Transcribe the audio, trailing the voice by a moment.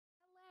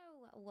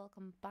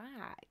welcome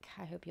back.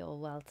 I hope you're all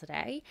well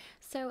today.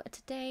 So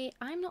today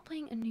I'm not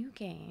playing a new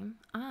game.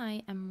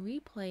 I am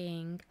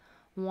replaying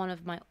one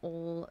of my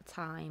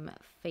all-time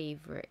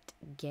favorite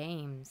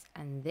games,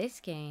 and this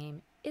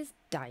game is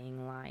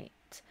Dying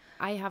Light.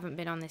 I haven't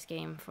been on this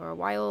game for a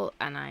while,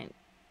 and I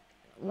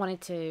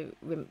wanted to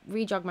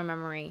re-jog my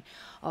memory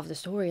of the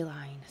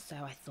storyline, so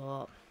I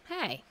thought,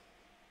 hey,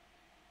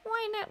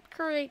 why not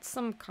create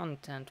some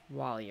content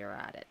while you're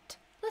at it?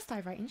 Let's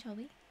dive right in, shall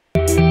we?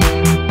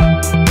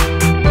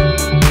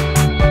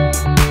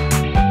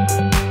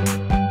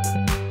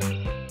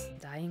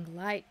 Dying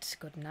Light,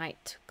 good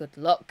night, good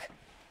luck.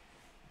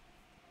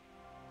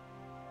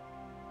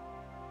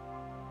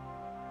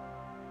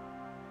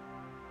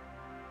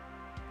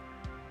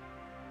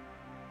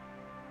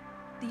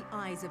 The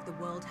eyes of the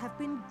world have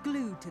been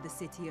glued to the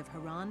city of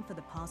Haran for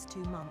the past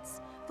 2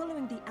 months,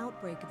 following the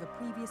outbreak of a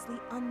previously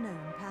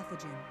unknown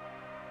pathogen.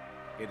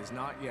 It is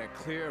not yet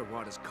clear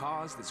what has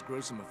caused this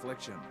gruesome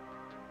affliction.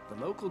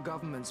 The local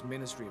government's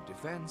Ministry of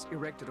Defense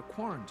erected a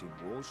quarantine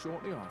wall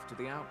shortly after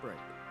the outbreak.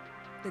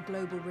 The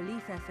global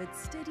relief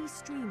effort's steady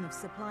stream of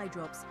supply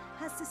drops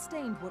has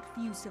sustained what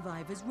few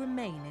survivors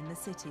remain in the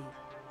city.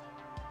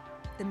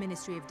 The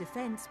Ministry of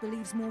Defense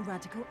believes more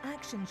radical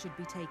action should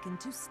be taken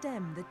to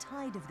stem the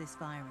tide of this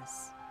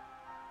virus.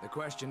 The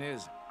question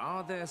is,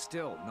 are there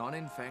still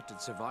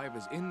non-infected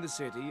survivors in the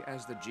city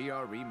as the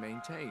GRE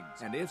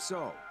maintains? And if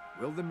so,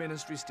 will the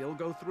Ministry still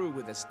go through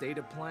with a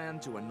stated plan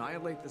to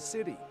annihilate the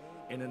city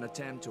in an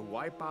attempt to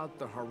wipe out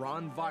the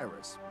Haran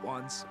virus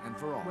once and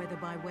for all? Whether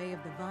by way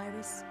of the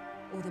virus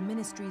or the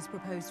Ministry's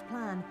proposed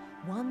plan,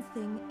 one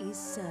thing is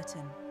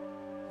certain.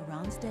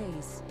 Haran's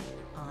days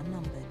are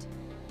numbered.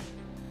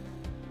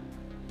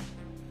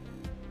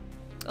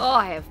 Oh,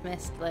 I have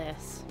missed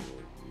this.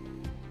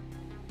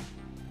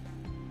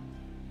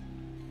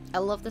 I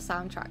love the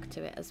soundtrack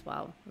to it as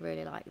well.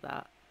 Really like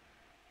that.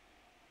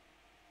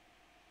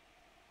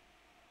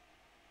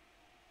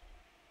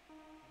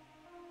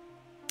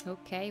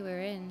 Okay,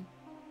 we're in.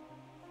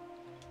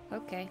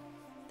 Okay,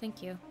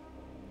 thank you.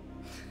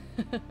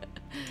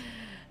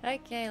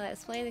 Okay,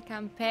 let's play the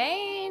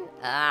campaign.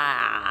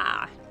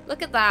 Ah,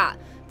 look at that.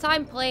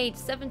 Time played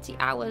 70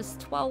 hours,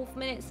 12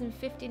 minutes and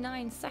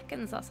 59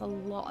 seconds. That's a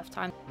lot of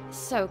time.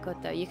 So good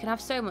though. You can have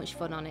so much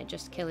fun on it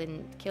just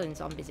killing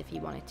zombies if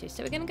you wanted to.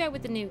 So we're going to go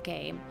with the new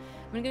game.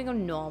 I'm going to go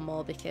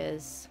normal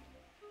because,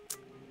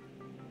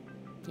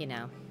 you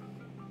know.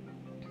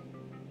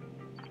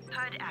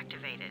 HUD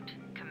activated.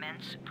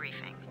 Commence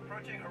briefing.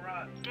 Approaching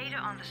Haran. Data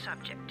on the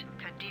subject,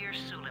 Kadir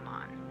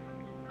Suleiman.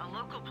 A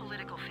local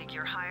political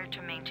figure hired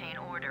to maintain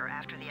order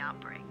after the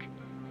outbreak.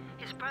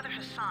 His brother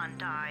Hassan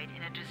died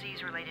in a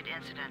disease-related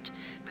incident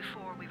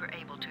before we were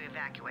able to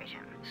evacuate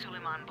him.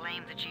 Suleiman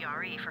blamed the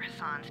GRE for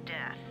Hassan's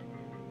death.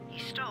 He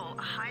stole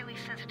a highly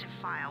sensitive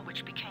file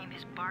which became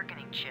his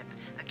bargaining chip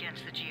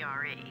against the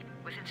GRE,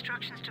 with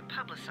instructions to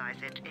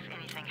publicize it if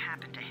anything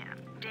happened to him.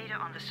 Data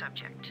on the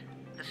subject,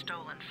 the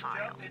stolen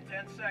file. Jump in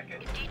 10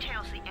 seconds. It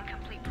details the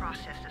incomplete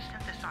process of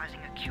synthesizing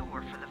a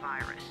cure for the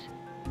virus.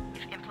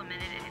 If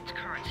implemented in its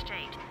current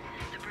state,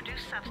 the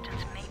produced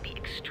substance may be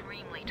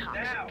extremely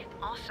toxic. Now.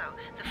 Also,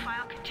 the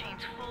file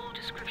contains full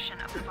description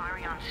of the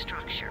virion's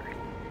structure.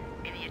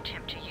 Any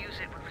attempt to use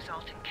it would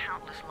result in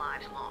countless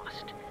lives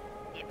lost.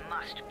 It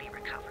must be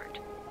recovered.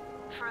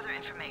 Further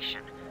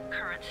information,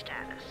 current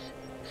status.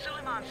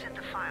 Suleiman sent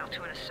the file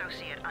to an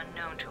associate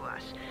unknown to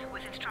us,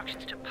 with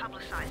instructions to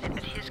publicize it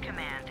at his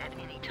command at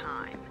any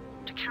time.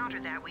 To counter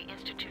that, we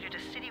instituted a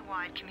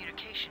citywide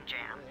communication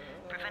jam,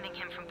 preventing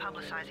him from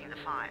publicizing the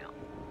file.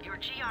 Your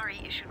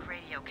GRE-issued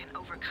radio can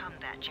overcome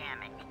that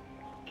jamming.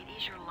 It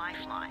is your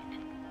lifeline.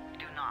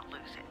 Do not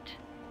lose it.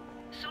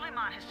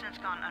 Suleiman has since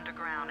gone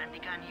underground and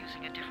begun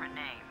using a different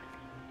name.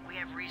 We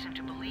have reason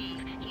to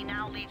believe he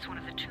now leads one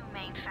of the 2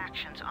 main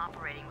factions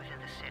operating within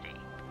the city.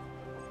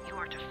 You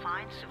are to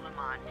find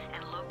Suleiman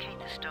and locate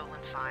the stolen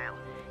file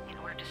in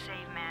order to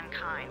save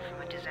mankind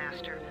from a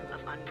disaster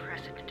of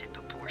unprecedented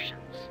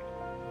proportions.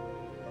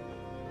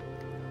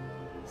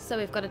 So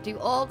we've got to do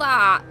all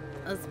that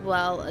as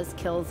well as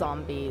kill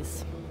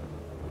zombies.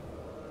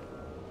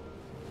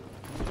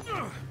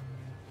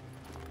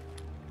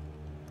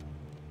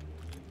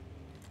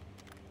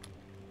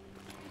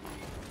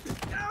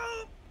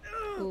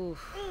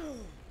 Oof.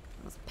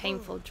 That was a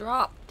painful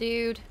drop,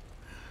 dude.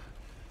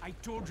 I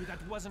told you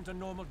that wasn't a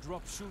normal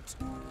drop shoot.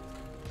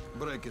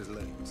 Break his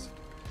legs,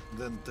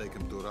 then take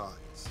him to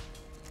rise.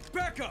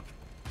 Back up!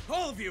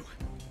 All of you!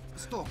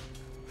 Stop!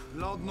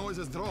 Loud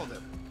noises draw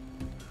them.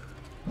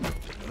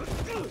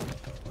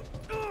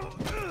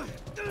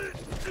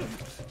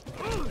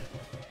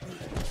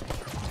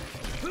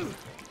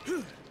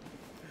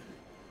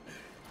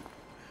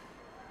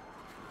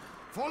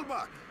 Fall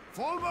back!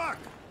 Fall back!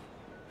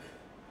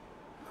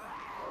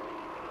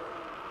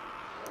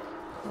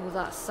 Oh,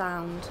 that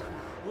sound.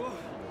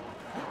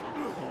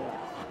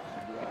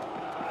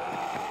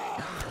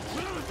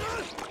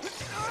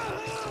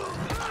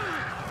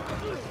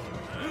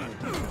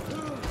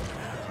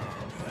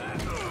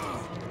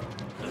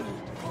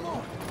 Come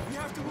on! We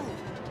have to move!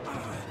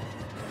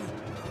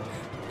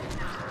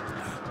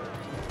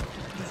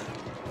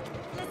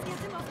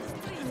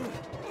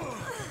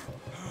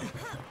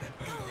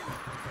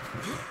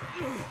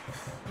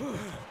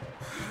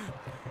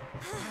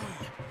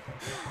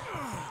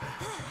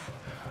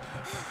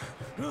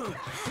 Get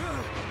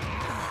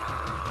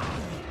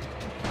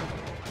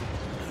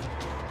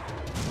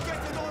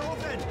the door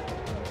open!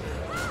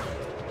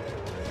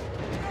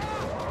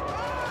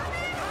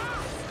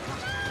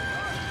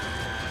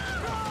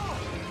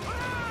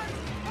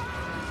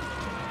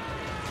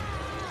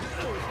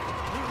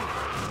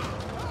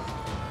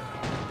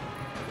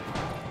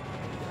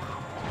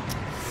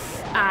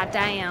 Ah,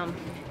 damn.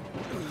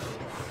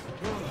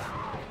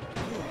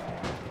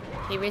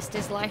 He risked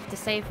his life to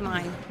save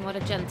mine. What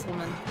a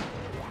gentleman.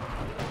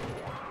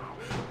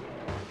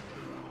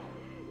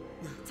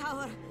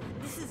 Tower,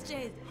 this is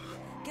Jade.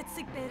 Get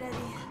sick bay ready.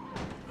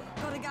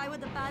 Got a guy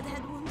with a bad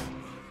head wound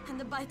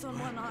and a bite on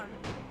one arm.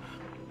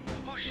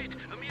 Oh shit,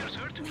 Amir's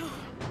hurt? No,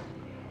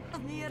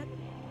 Amir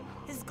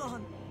is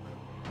gone.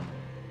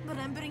 But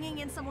I'm bringing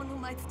in someone who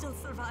might still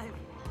survive.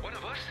 One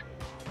of us?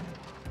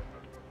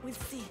 We'll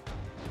see.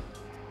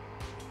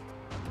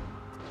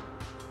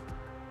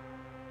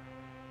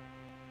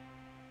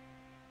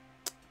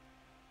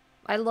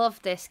 I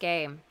love this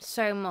game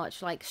so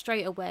much. Like,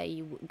 straight away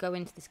you go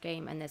into this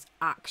game and there's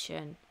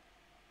action.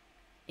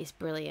 It's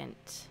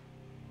brilliant.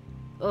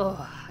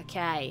 Oh,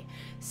 okay.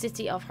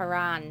 City of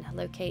Haran.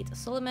 Locate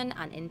Solomon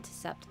and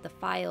intercept the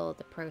file.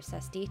 The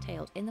process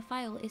detailed in the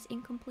file is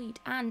incomplete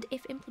and,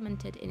 if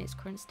implemented in its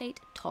current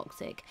state,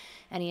 toxic.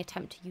 Any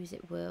attempt to use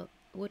it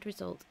would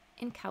result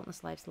in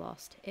countless lives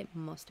lost. It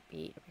must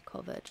be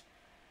recovered.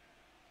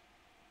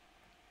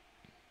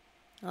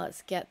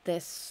 Let's get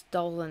this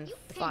stolen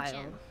file.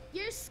 Him.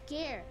 You're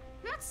scared.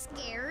 I'm not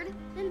scared.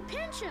 Then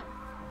pinch him.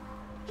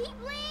 He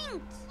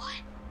blinked.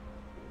 What?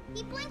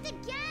 He blinked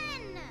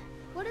again.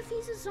 What if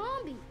he's a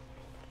zombie?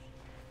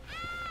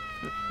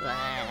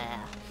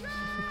 Ah!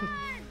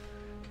 Run!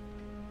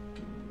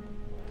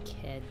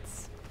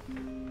 Kids.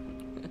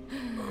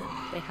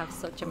 They have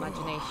such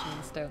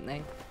imaginations, don't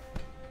they?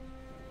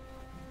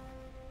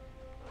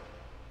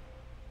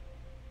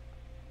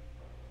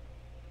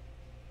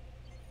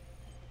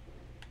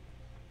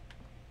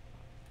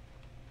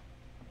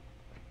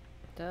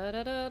 Da,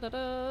 da, da, da,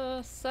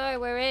 da. So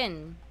we're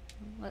in.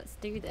 Let's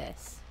do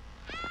this.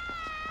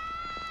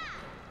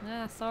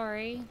 Ah,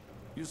 sorry.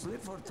 You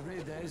sleep for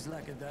 3 days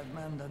like a dead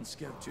man, then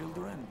scare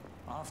children.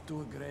 Off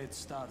to a great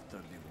start,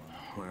 31.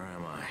 Where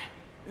am I?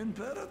 In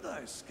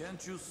paradise,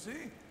 can't you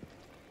see?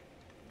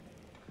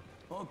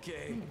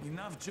 Okay,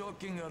 enough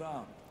joking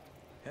around.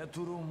 Head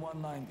to room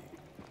 190.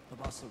 The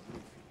boss will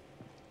brief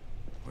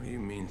you. What do you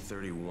mean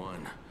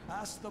 31?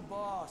 Ask the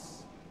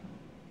boss.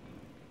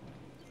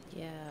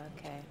 Yeah,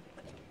 okay.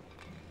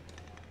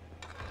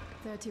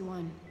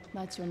 31.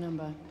 That's your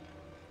number.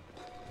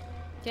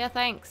 Yeah,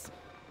 thanks.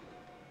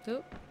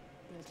 Oop.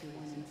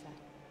 31, in fact.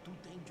 Too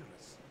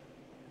dangerous.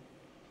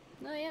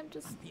 No, yeah, I'm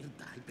just. Amir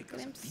died because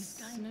him of this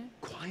guy. no.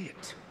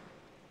 Quiet.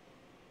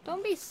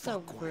 Don't be so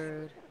Quiet.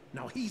 rude.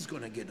 Now he's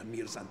gonna get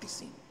Amir's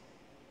anti-scene.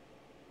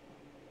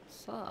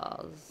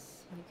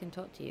 Saz, he can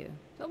talk to you.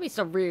 Don't be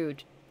so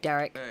rude,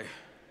 Derek. Hey,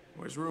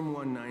 where's room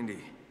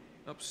 190?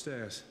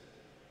 Upstairs.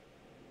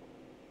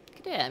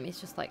 Look at him,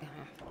 he's just like,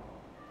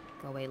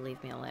 go away,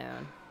 leave me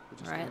alone.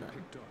 Right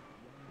then.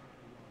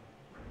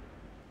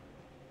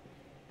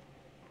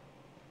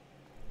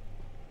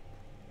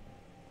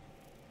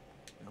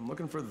 I'm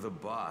looking for the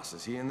boss.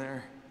 Is he in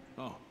there?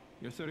 Oh,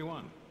 you're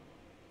 31.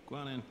 Go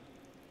on in.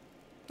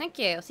 Thank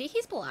you. See,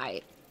 he's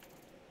polite.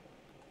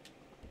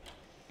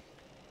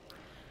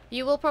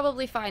 You will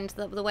probably find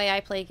that the way I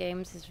play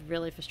games is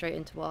really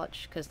frustrating to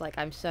watch, because, like,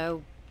 I'm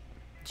so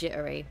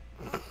jittery.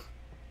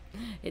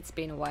 It's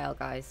been a while,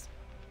 guys.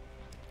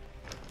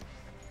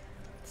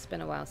 It's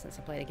been a while since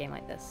I played a game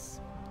like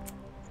this.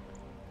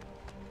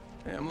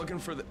 Hey, I'm looking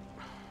for the...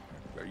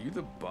 Are you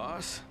the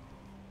boss?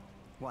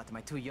 What, am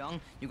I too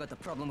young? You got the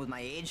problem with my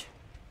age?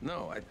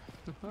 No,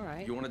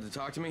 Alright. You wanted to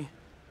talk to me?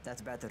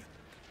 That's better.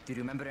 Do you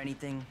remember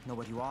anything? Know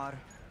what you are?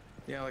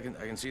 Yeah, I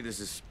can see this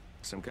is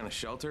some kind of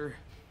shelter.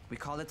 We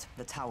call it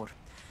the Tower.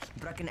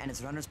 Brecken and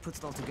his runners put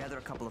it all together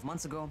a couple of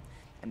months ago,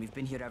 and we've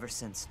been here ever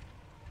since.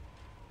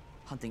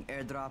 Hunting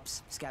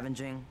airdrops,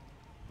 scavenging,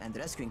 and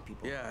rescuing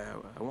people. Yeah,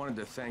 I wanted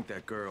to thank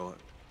that girl.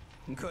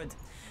 Good,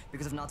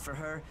 because if not for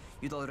her,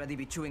 you'd already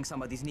be chewing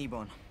somebody's knee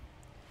bone.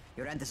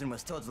 Your antizin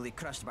was totally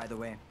crushed, by the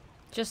way.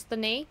 Just the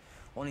knee?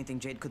 Only thing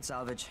Jade could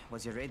salvage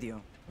was your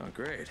radio. Oh,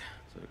 great.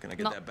 So can I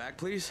get that back,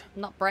 please?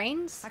 Not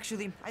brains?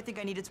 Actually, I think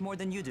I need it more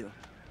than you do.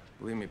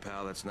 Believe me,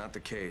 pal, that's not the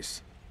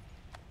case.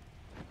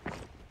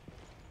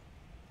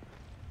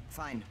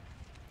 Fine.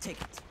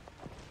 Take it.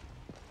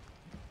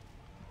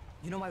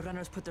 You know why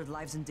runners put their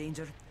lives in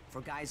danger? For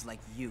guys like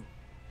you.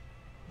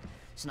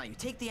 So now you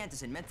take the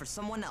antizin meant for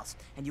someone else,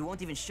 and you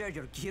won't even share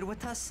your gear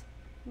with us?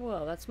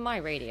 Whoa, that's my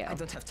radio. I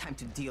don't have time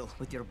to deal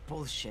with your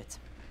bullshit.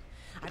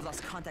 I've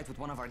lost contact with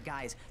one of our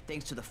guys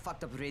thanks to the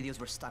fucked up radios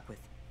we're stuck with.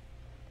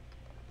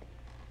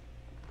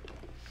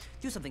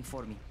 Do something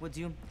for me, would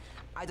you?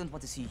 I don't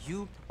want to see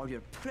you or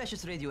your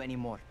precious radio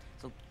anymore,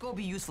 so go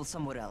be useful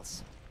somewhere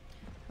else.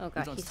 Oh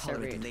god, we don't he's so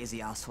tolerate rude.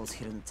 lazy assholes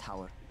here in the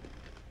tower.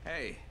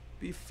 Hey,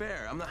 be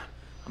fair.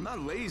 I'm not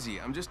lazy.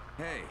 I'm just,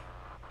 hey,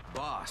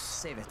 boss.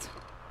 Save it.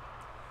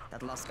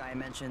 That last guy I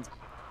mentioned,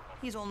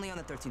 He's only on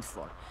the 13th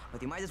floor,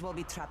 but he might as well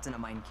be trapped in a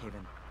mine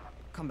cave-in.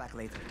 Come back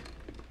later.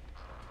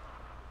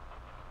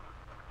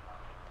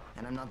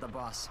 And I'm not the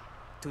boss.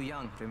 Too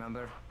young,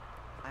 remember?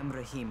 I'm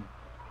Rahim.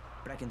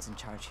 Brecken's in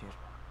charge here.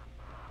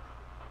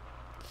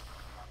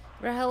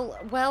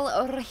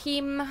 Well,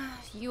 Rahim,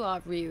 you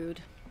are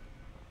rude.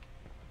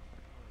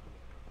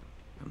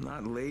 I'm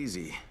not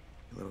lazy,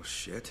 you little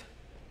shit.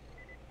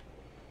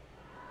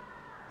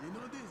 You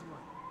know this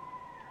one?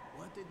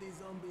 What did the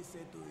zombie say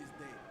to his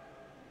date?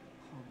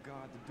 Oh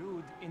god,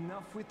 dude,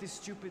 enough with these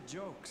stupid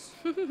jokes.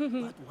 But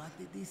what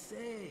did he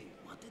say?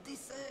 What did he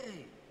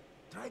say?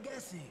 Try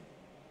guessing.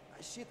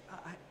 Shit,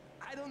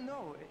 I don't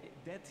know.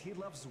 That he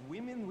loves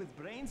women with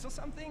brains or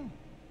something?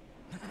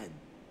 Man,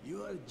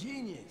 you are a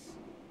genius.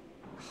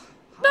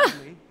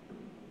 Hardly.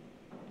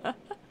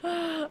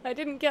 I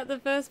didn't get the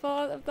first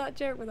part of that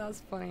joke, but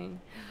that's funny.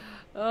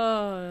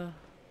 Oh.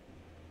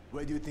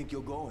 Where do you think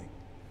you're going?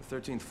 The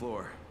 13th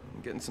floor.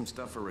 I'm getting some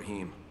stuff for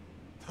Rahim.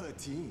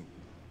 13?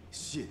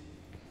 Shit.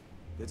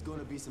 That's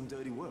gonna be some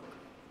dirty work.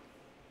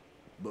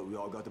 But we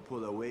all got to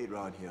pull our weight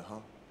around here, huh?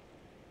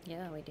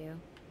 Yeah, we do.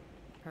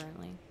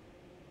 Apparently.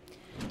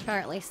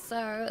 Apparently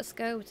so. Let's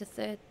go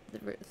to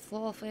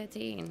floor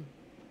 13.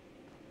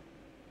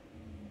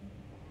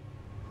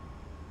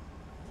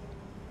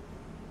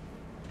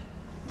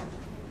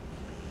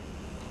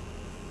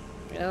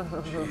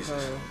 Oh.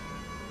 Jesus.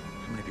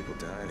 How many people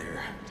died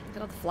here? Look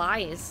at all the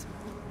flies.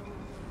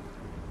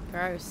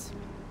 Gross.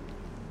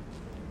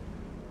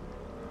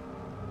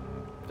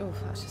 Oh,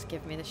 that's just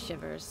giving me the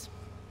shivers.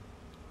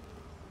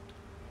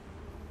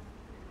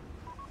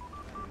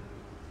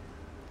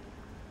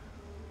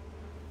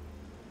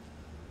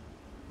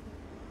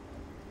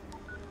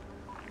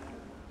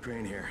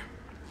 Crane here.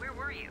 Where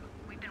were you?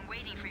 We've been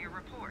waiting for your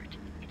report.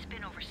 It's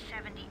been over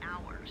 70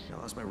 hours. I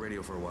lost my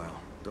radio for a while.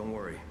 Don't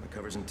worry, my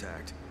cover's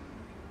intact.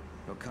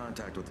 No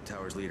contact with the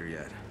tower's leader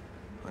yet.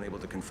 Unable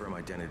to confirm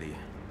identity.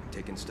 I'm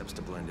taking steps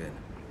to blend in.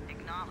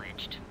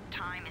 Acknowledged.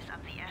 Time is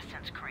of the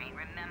essence, Crane.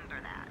 Remember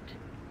that.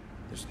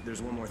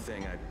 There's one more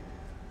thing.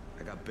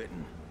 I got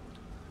bitten.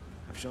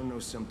 I've shown no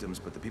symptoms,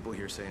 but the people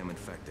here say I'm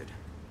infected.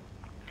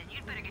 Then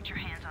you'd better get your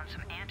hands on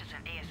some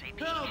antizin ASAP.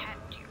 Help!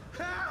 Hadn't you?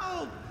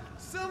 Help!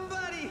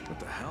 Somebody! What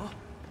the hell?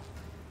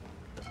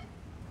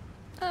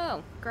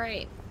 Oh,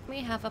 great.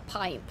 We have a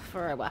pipe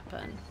for a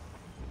weapon.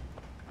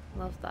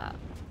 Love that.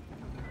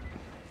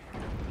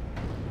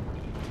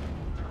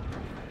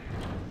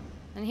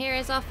 And here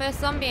is our first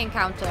zombie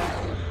encounter.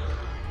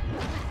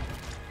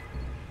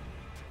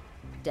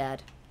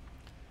 Dead.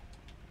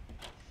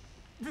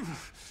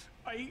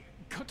 I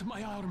cut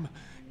my arm,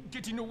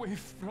 getting away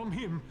from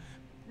him.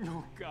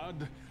 Oh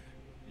God,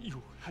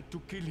 you had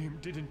to kill him,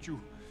 didn't you?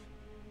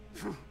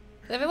 So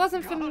if it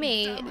wasn't for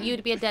me,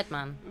 you'd be a dead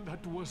man.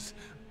 That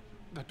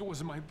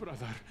was my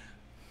brother.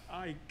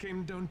 I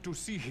came down to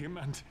see him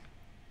and...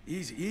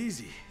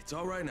 Easy. It's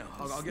all right now.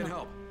 I'll get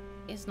help.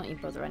 It's not your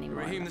brother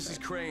anymore. Rahim, this is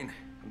Crane.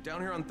 I'm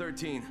down here on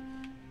 13.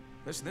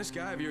 Listen, this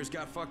guy of yours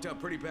got fucked up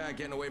pretty bad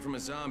getting away from a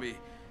zombie.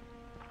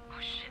 Oh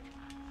shit.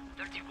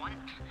 31?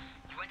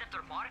 You went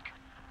after Mark?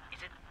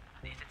 Is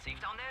it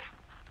safe down there?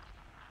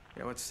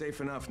 Yeah, well, it's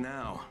safe enough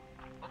now.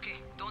 Okay,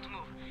 don't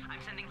move. I'm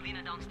sending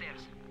Lena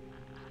downstairs.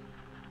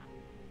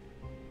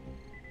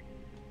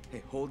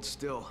 Hey, hold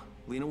still.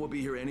 Lena will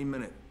be here any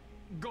minute.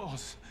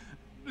 Gauze.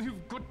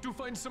 You've got to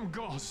find some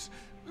gauze.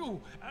 Oh,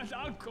 and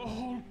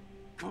alcohol.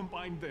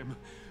 Combine them.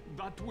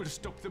 That will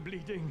stop the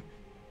bleeding.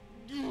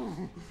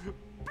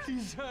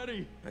 Please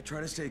hurry. I try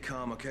to stay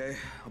calm, okay?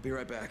 I'll be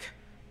right back.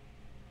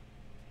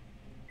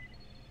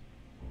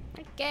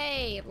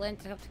 Okay, I've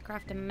learned how to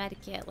craft a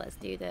medikit. Let's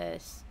do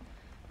this.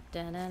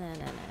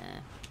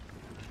 Da-na-na-na-na.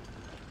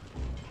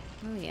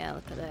 Oh yeah,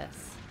 look at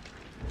this.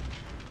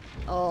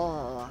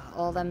 Oh,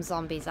 all them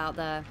zombies out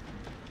there.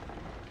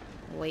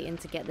 Waiting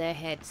to get their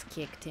heads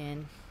kicked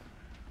in.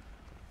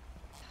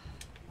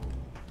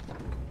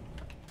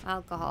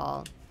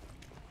 Alcohol.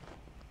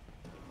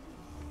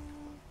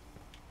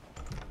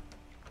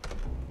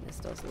 This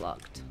door's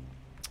locked.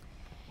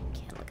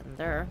 Can't look in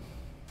there.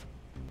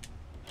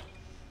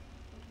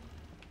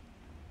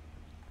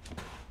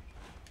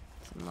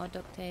 Some more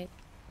duct tape.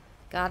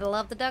 Gotta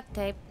love the duct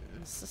tape.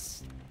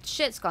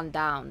 Shit's gone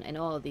down in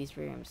all of these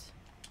rooms.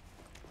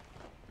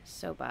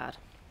 So bad.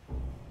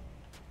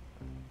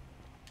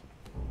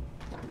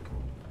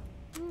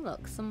 Ooh,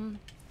 look, some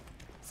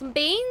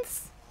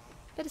beans?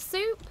 Bit of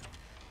soup?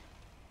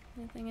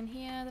 Anything in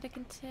here that I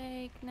can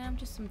take? No,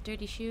 just some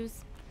dirty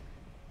shoes.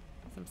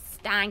 Some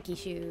stanky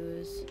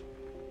shoes.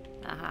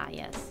 Aha,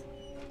 yes.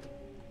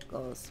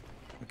 Goes.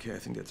 Okay, I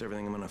think that's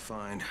everything I'm gonna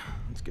find.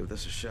 Let's give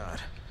this a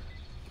shot.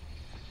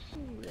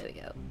 Ooh, there we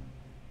go.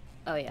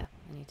 Oh yeah,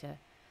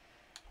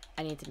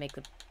 I need to make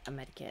a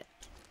medikit.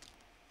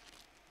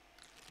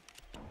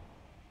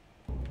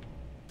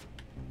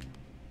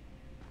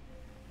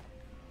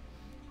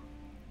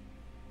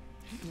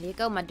 There you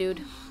go, my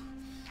dude.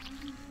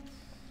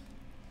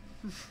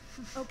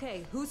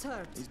 Okay, who's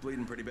hurt? He's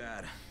bleeding pretty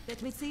bad.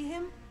 Let me see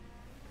him.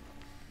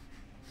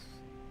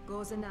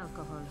 Gauze and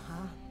alcohol,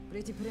 huh?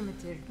 Pretty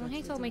primitive. Well, but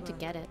he told me it'll to work.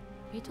 get it.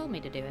 He told me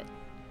to do it.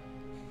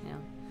 You know,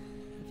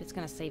 if it's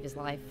gonna save his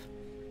life.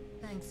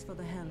 Thanks for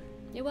the help.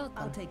 You're welcome.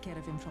 I'll take care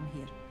of him from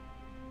here.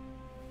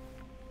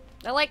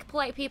 I like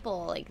polite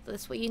people. Like,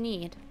 that's what you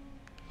need.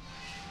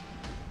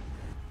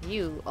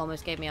 You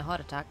almost gave me a heart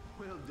attack.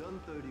 Well done,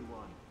 31.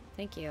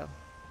 Thank you.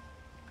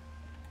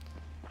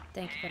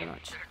 Thank you very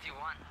much.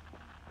 31.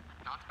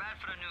 Not bad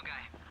for a new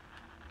guy.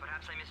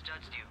 Perhaps I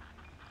misjudged you.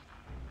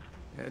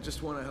 I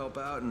just want to help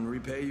out and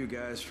repay you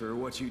guys for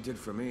what you did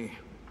for me.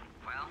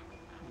 Well,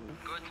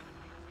 good.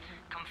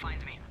 Come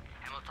find me,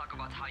 and we'll talk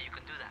about how you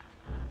can do that.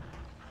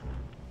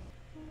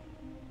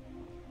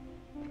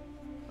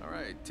 All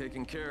right,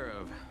 taken care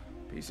of.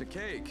 Piece of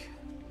cake.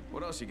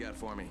 What else you got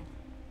for me?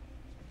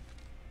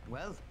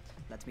 Well,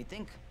 let me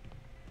think.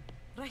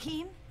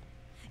 Rahim,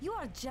 you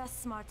are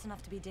just smart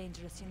enough to be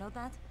dangerous, you know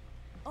that?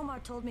 Omar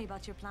told me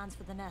about your plans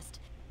for the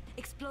nest.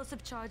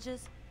 Explosive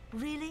charges?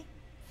 Really?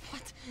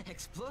 What?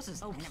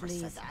 Explosives? Oh, I never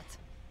please. said that.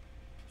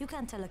 You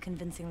can't tell a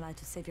convincing lie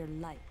to save your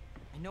life.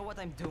 I know what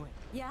I'm doing.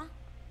 Yeah?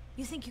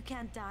 You think you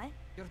can't die?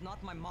 You're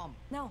not my mom.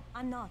 No,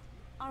 I'm not.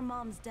 Our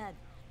mom's dead.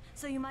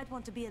 So you might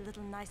want to be a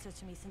little nicer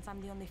to me since I'm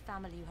the only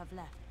family you have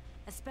left.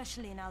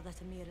 Especially now that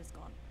Amir is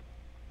gone.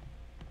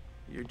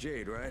 You're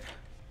Jade, right?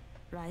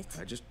 Right.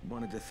 I just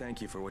wanted to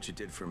thank you for what you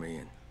did for me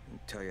and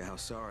tell you how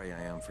sorry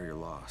I am for your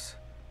loss.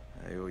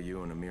 I owe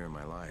you and Amir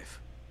my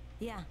life.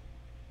 Yeah,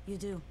 you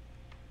do.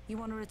 You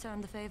want to return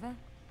the favor?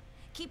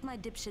 Keep my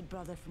dipshit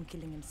brother from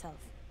killing himself.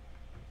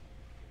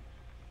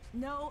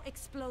 No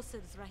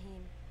explosives,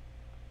 Rahim.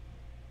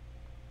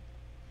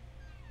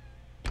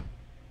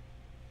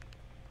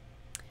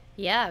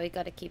 Yeah, we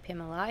gotta keep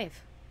him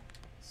alive.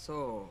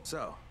 So, is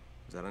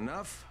that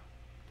enough?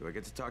 Do I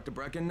get to talk to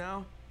Brecken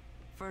now?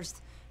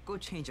 First, go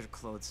change your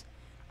clothes.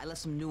 I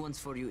left some new ones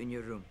for you in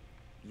your room.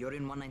 You're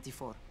in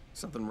 194.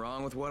 Something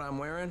wrong with what I'm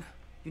wearing?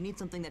 You need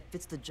something that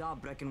fits the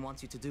job Brecken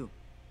wants you to do.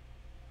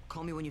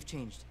 Call me when you've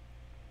changed.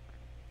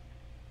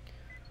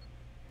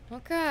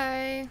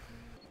 Okay.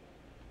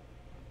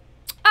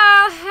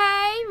 Oh,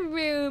 hey,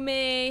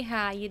 roomie.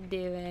 How you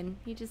doing?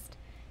 You just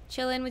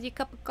chilling with your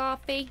cup of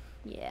coffee?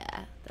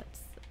 Yeah,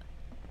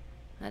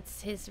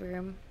 that's his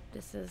room.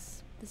 This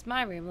is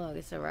my room. Look,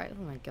 it's alright.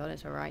 Oh my god,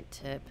 it's a right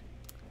tip.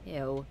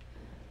 Ew.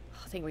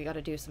 I think we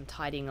gotta do some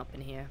tidying up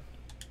in here.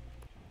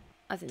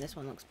 I think this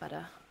one looks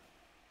better.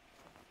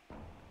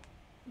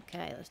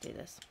 Okay, let's do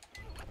this.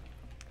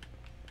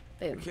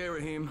 Boom. Okay,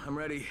 Rahim, I'm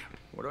ready.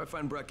 Where do I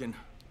find Brecken?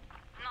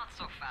 Not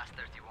so fast,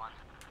 31.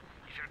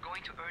 If you're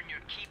going to earn your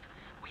keep,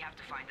 we have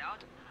to find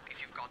out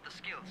if you've got the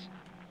skills.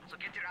 So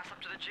get your ass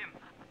up to the gym.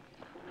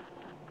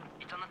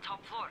 It's on the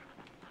top floor.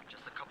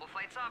 Just a couple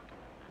flights up.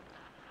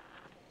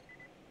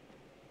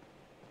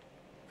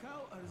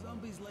 How are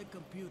zombies like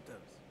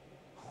computers?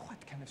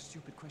 What kind of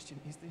stupid question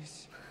is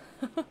this?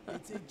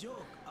 It's a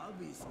joke,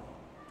 obviously.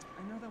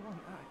 Another one.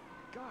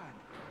 God.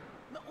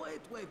 No,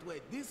 wait.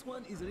 This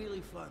one is really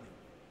funny.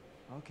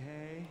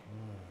 Okay.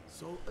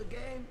 So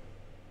again,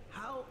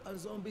 how are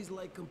zombies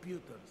like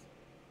computers?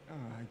 Oh,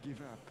 I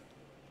give up.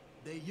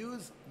 They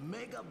use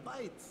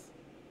megabytes.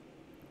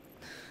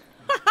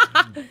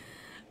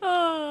 Oh,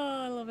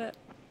 I love it.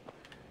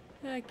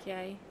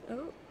 Okay.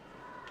 Oh.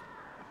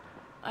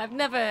 I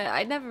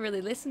never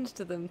really listened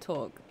to them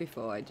talk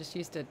before. I just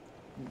used to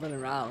run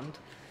around.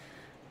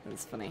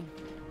 That's funny.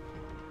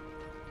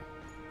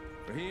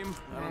 Rahim, I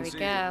There don't we see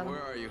go. you.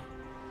 Where are you?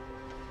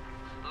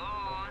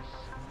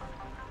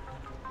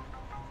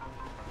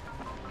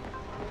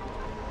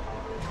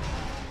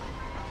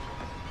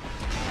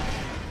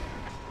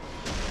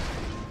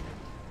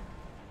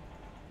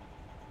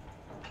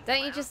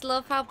 Don't you just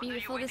love how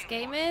beautiful this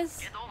game is?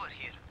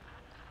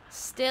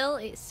 Still,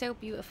 it's so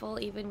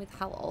beautiful even with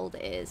how old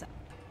it is.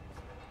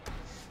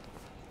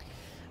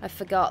 I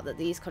forgot that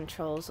these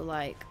controls are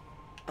like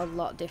a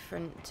lot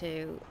different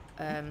to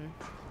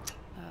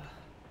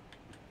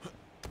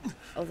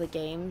other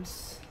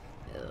games.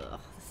 Ugh,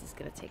 this is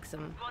gonna take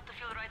some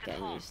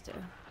getting used to.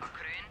 A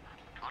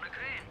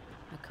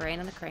crane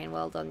on a crane,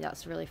 well done,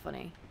 that's really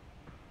funny.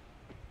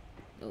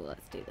 Oh,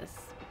 let's do this.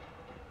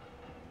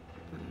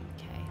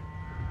 Okay.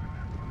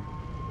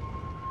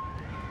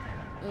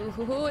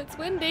 Ooh, it's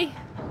windy.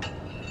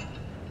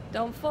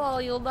 Don't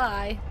fall, you'll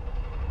die.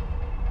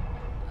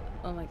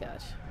 Oh my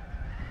gosh.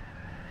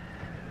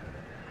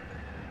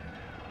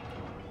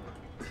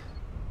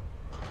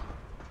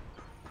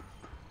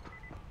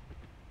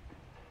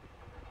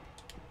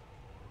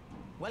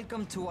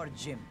 Welcome to our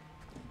gym.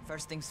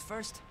 First things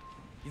first,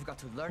 you've got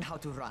to learn how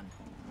to run.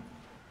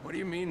 What do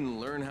you mean,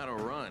 learn how to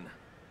run?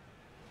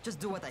 Just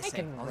do what I say,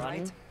 can all run.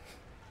 right?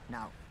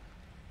 Now,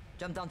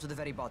 jump down to the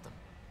very bottom.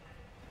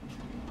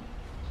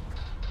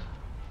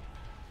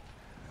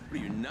 Are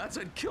you nuts?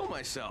 I'd kill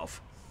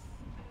myself.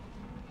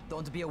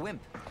 Don't be a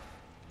wimp.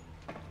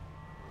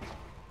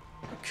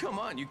 Come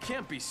on, you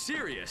can't be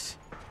serious.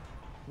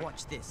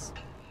 Watch this.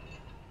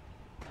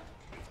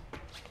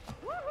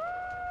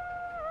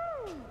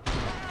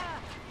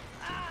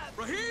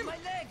 Rahim! My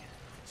leg!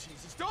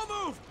 Jesus, don't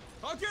move!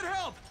 I'll get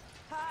help!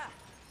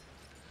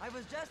 I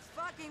was just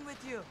fucking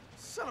with you.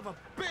 Son of a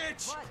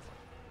bitch! What?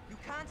 You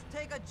can't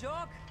take a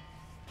joke?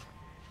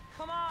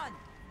 Come on!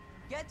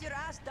 Get your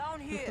ass down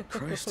here!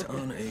 Christ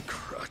on a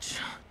crutch.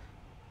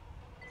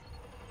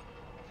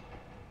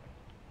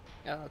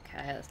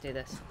 Okay, let's do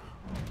this.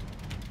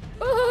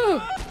 Woohoo!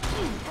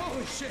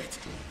 Holy shit!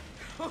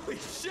 Holy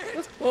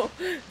shit!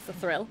 It's a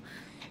thrill.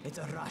 It's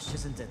a rush,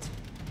 isn't it?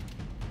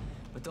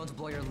 But don't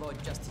blow your load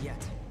just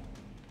yet.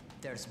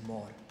 There's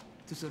more.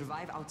 To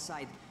survive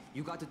outside,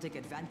 you got to take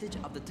advantage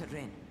of the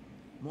terrain.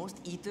 Most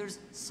eaters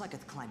suck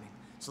at climbing,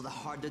 so the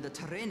harder the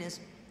terrain is,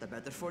 the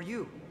better for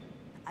you.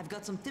 I've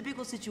got some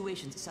typical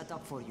situations set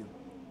up for you.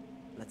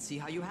 Let's see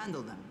how you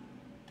handle them.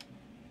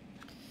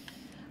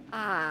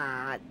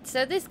 Ah,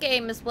 so this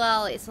game as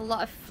well, it's a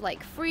lot of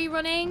like free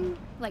running,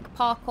 like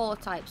parkour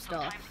type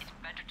stuff. Sometimes it's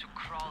better to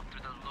crawl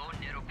through the low,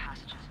 narrow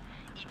passages.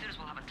 Eaters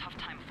will have a tough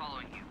time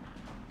following you.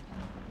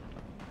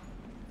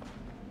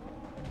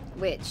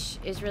 Which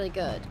is really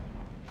good.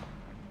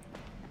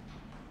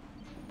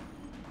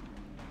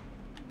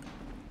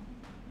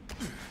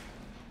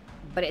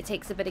 But it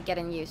takes a bit of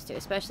getting used to,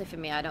 especially for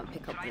me. I don't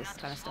pick up this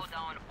kind of stuff. Slow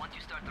down once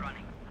you start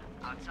running.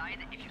 Outside,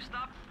 if you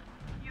stop,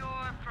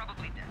 you're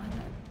probably dead.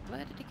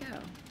 Where did it go?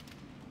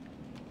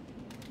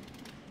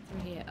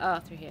 Through here. Oh,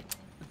 through here.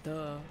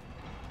 Duh.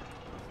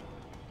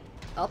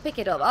 I'll pick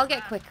it up. I'll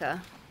get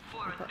quicker.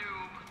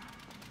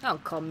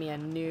 Don't call me a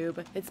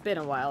noob. It's been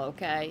a while,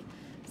 okay?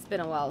 It's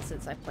been a while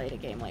since I played a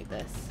game like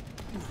this.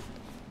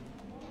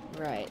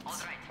 Right.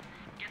 Alright,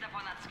 get up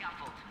on that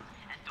scaffold.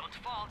 And don't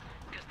fall,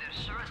 because there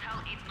sure as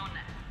hell ain't no net.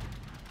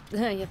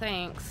 Yeah,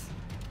 thanks.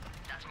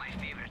 That's my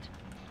favorite.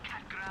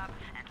 Cat grab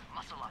and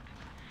muscle up.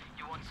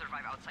 You won't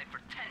survive outside for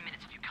 10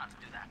 minutes if you can't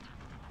do that.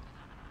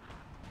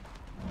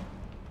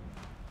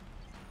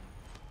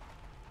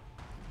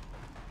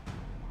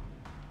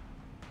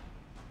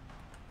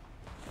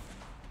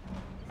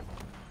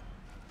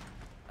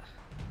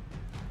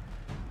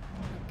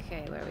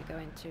 Okay, where are we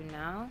going to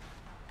now?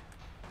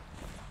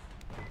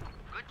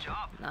 Good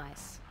job.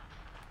 Nice.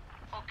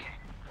 Okay,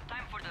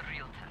 time for the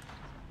real test.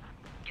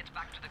 Get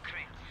back to the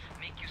crane.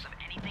 Make use of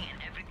anything and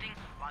everything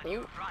while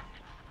you run.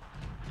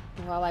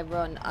 While I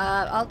run,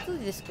 I'll do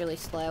this really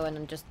slow and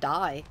then just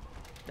die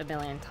a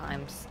million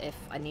times if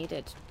I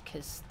needed,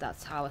 because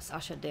that's how a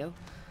Sasha do.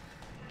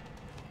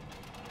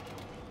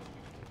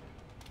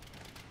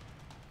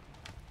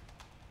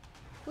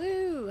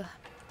 Woo!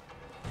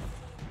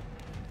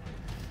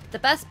 The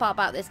best part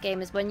about this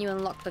game is when you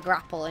unlock the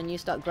grapple and you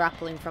start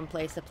grappling from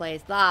place to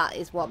place. That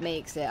is what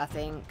makes it, I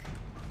think.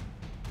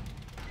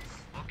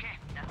 Okay,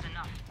 that's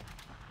enough.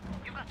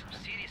 You've got some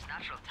serious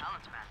natural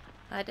talent, man.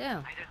 I do.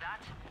 Either that,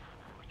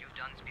 or you've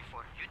done this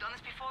before. You done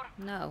this before?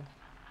 No.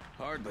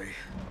 Hardly.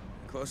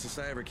 The closest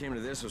I ever came to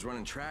this was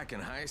running track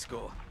in high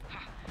school.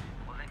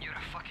 Well, then you're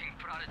a fucking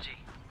prodigy.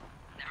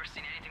 Never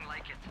seen anything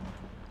like it.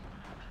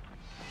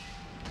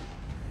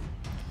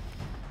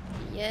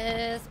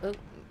 Yes. Oh.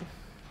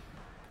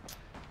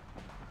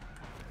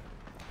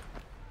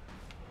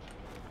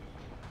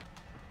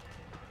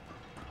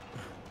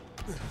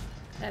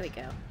 There we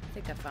go. I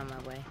think I found my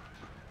way.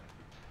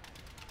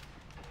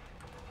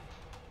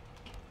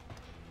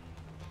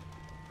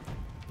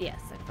 Yes,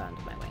 I found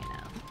my way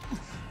now.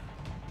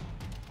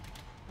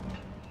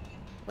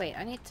 Wait,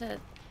 I need to... Hang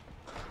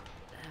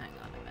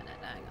on a minute,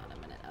 hang on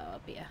a minute. Oh,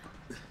 up here.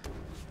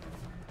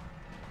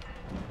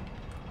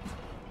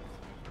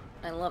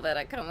 I love it,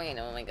 I can't wait,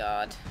 oh my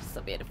god.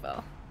 So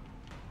beautiful.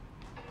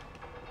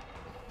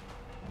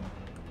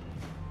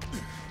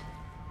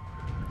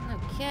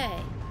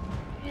 Okay.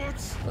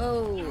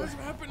 What's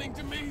happening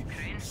to me?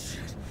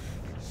 Shit.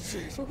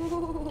 Shit.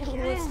 Ooh,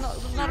 it's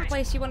not a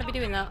place you want to be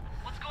doing that.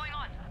 What's going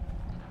on?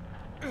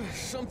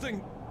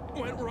 Something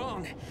went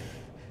wrong.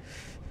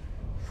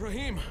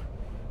 Rahim,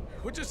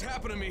 what just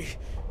happened to me?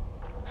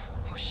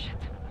 Oh shit.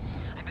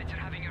 I bet you're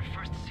having your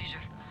first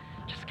seizure.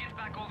 Just get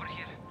back over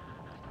here.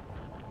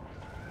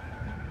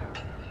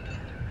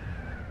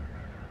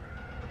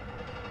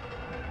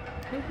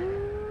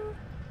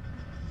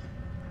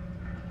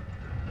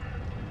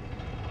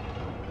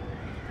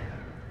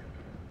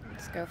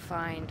 Let's go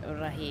find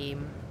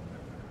Rahim.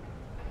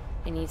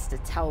 He needs to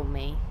tell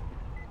me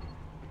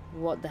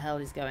what the hell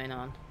is going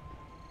on.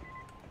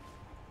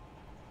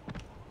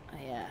 Oh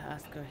yeah,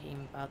 ask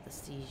Rahim about the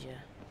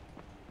seizure.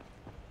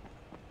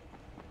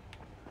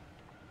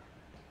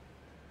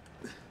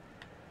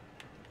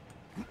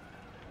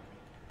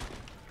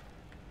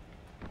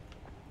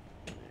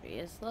 There he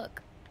is,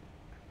 look.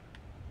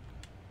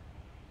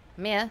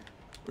 Mia?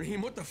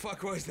 Rahim, what the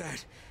fuck was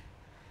that?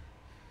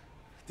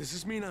 Does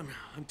this mean I'm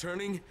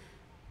turning?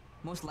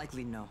 Most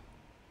likely no.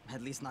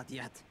 At least not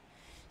yet.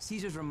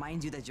 Seizures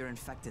remind you that you're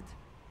infected.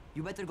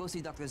 You better go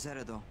see Dr.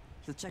 Zera though.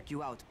 He'll check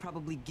you out,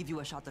 probably give you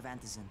a shot of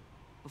antizin.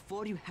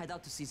 Before you head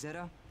out to see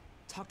Zera,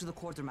 talk to the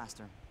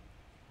quartermaster.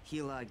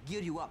 He'll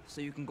gear you up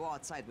so you can go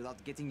outside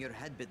without getting your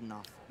head bitten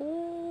off.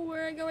 Oh,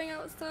 we're going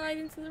outside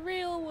into the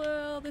real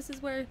world. This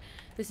is where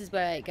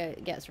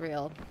it gets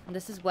real.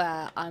 This is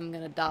where I'm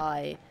gonna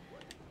die.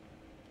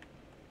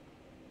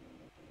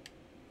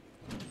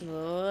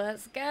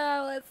 Let's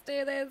go. Let's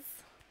do this.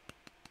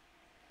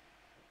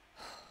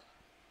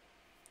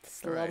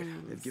 Alright,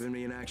 they've given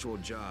me an actual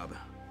job.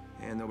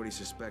 And nobody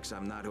suspects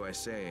I'm not who I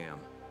say I am.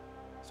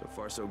 So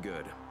far, so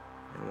good.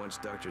 And once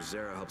Dr.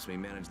 Zara helps me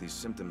manage these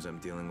symptoms I'm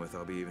dealing with,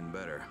 I'll be even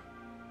better.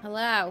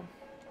 Hello.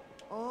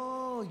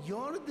 Oh,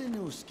 you're the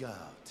new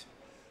scout.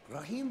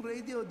 Rahim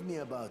radioed me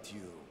about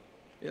you.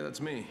 Yeah,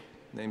 that's me.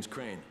 Name's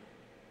Crane.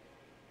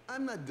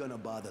 I'm not gonna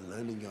bother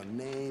learning your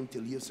name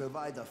till you've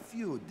survived a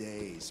few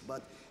days,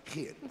 but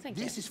here,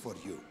 this is for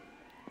you.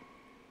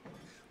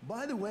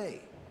 By the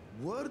way,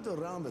 word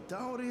around the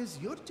tower is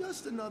you're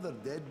just another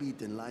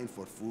deadbeat in line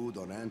for food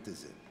or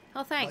antizin.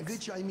 Oh, thanks. By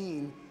which I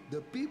mean,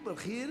 the people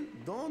here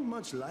don't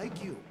much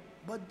like you,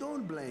 but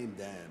don't blame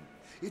them.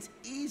 It's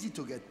easy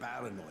to get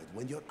paranoid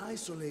when you're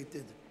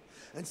isolated.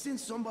 And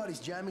since somebody's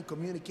jamming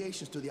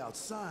communications to the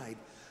outside,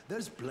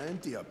 there's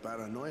plenty of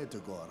paranoia to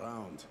go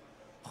around.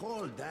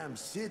 Whole damn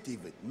city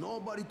with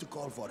nobody to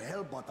call for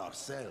help but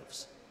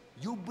ourselves.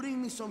 You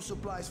bring me some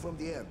supplies from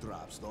the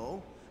airdrops,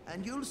 though,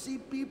 and you'll see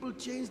people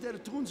change their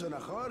tunes in a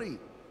hurry.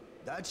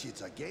 That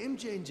shit's a game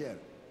changer.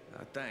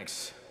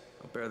 Thanks.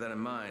 I'll bear that in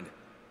mind.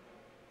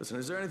 Listen,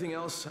 is there anything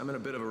else? I'm in a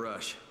bit of a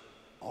rush.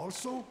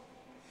 Also,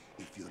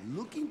 if you're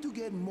looking to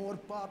get more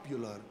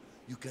popular,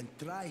 you can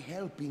try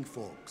helping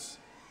folks.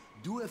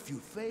 Do a few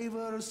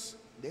favors,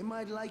 they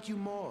might like you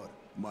more.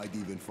 Might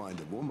even find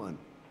a woman.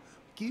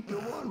 Keep you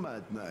warm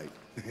at night.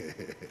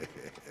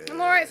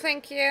 I'm alright,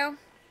 thank you.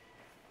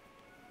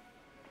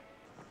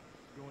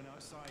 Going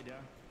outside, yeah?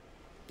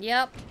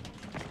 Yep.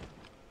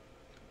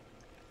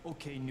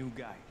 Okay, new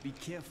guy. Be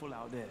careful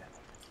out there.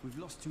 We've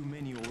lost too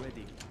many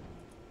already.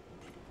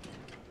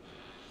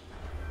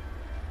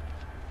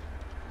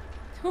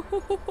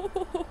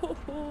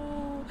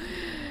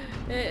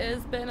 It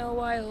has been a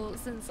while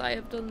since I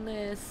have done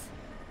this.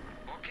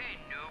 Okay,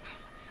 noob.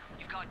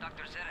 You've got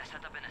Dr. Zara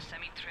set up in a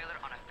semi-trailer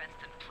on a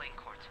fenced-in playing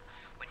court.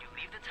 When you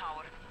leave the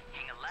tower,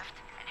 hang a left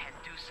and head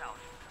due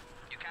south.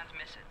 You can't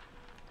miss it.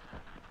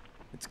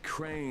 It's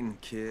Crane,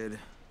 kid.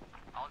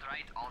 All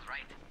right.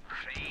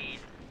 Crane.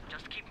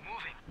 Just keep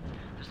moving.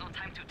 There's no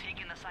time to take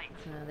in the sight.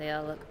 Oh, they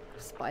are. Look,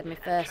 spied me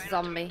first,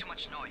 zombie. Too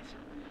much noise.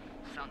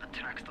 Sound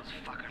attracts those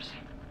fuckers.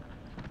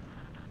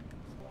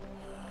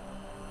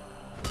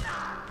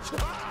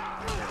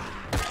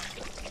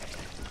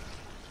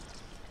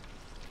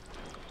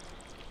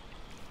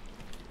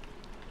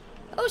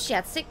 Oh, she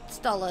had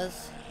 $6.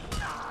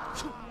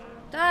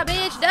 Die,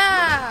 bitch,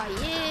 die!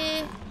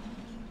 Yeah.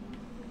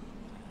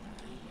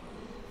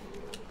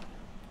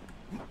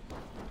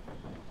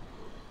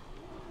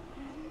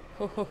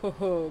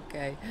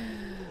 Okay.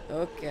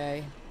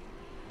 Okay.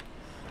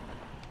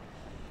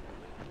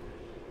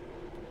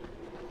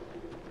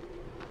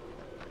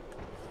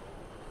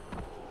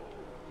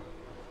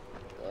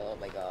 Oh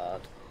my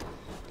god.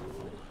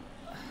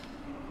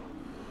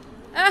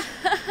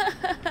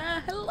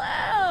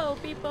 Hello,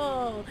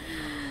 people!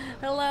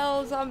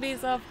 Hello,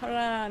 zombies of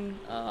Haran.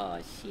 Oh,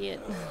 shit.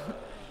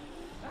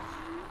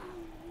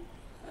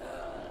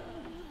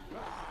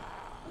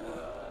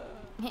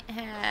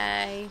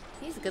 Hey,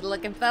 he's a good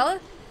looking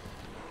fella.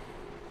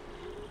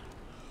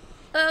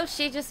 Oh,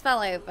 she just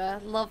fell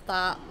over. Love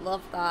that,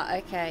 love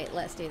that. Okay,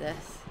 let's do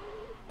this.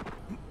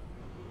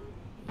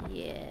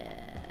 Yeah.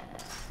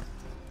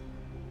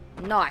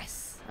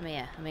 Nice. I'm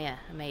here,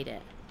 I made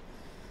it.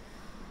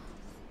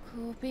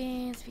 Cool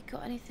beans, have you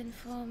got anything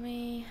for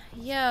me?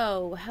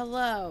 Yo,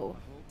 hello.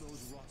 I hope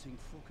those rotting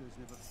fuckers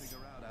never figure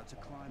out how to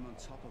climb on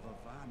top of a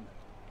van.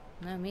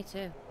 No, me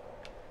too.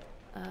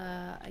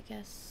 I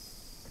guess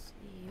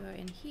you're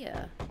in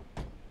here.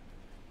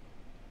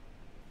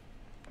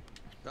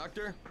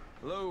 Doctor?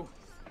 Hello?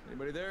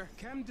 Anybody there?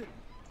 Camden,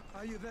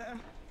 are you there?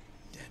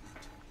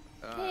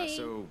 Hey.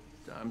 So,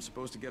 I'm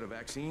supposed to get a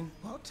vaccine?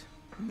 What?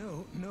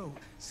 No.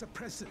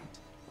 Suppressant.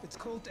 It's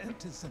called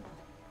antizin.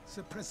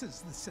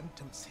 Suppresses the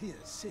symptoms. Here,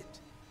 sit.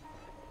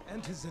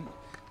 Antizin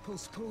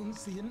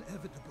postpones the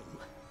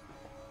inevitable.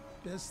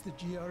 Best the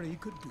GRE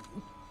could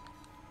do.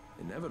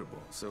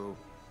 Inevitable? So,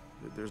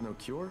 there's no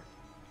cure?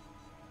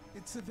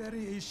 It's a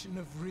variation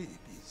of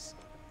rabies.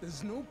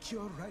 There's no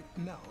cure right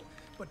now,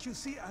 but you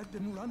see, I've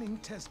been running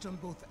tests on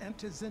both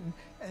antizin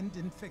and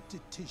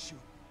infected tissue.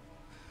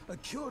 A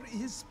cure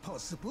is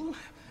possible,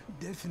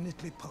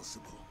 definitely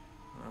possible.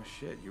 Oh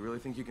shit, you really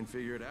think you can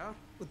figure it out?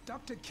 With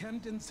Dr.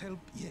 Camden's help,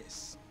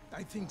 yes.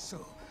 I think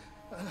so.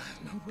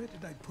 Now where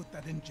did I put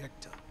that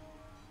injector?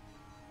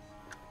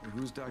 And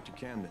who's Dr.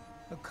 Camden?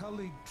 A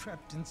colleague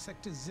trapped in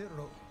Sector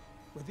 0,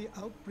 where the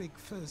outbreak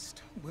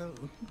first, well,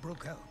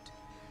 broke out.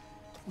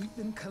 We've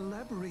been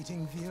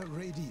collaborating via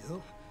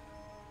radio,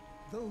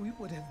 though we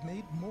would have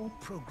made more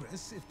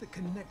progress if the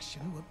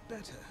connection were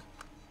better.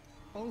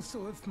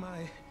 Also, if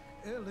my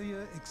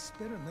earlier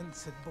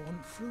experiments had borne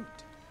fruit.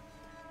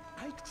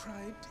 I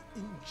tried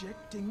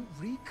injecting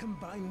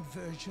recombined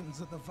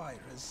versions of the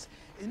virus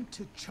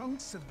into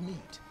chunks of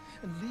meat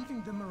and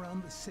leaving them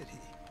around the city,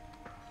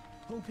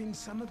 hoping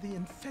some of the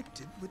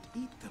infected would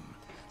eat them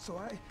so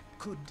I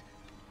could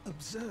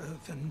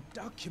observe and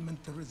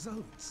document the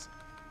results.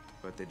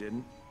 But they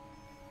didn't?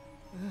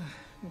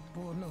 It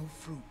bore no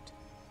fruit.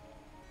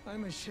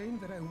 I'm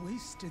ashamed that I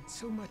wasted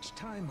so much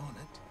time on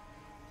it.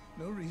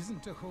 No reason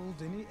to hold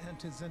any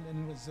antizin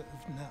in reserve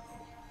now.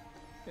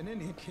 In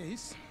any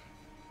case...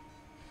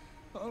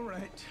 All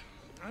right.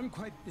 I'm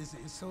quite busy,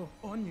 so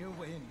on your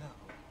way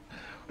now.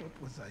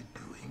 What was I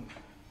doing?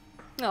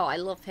 Oh, I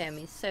love him.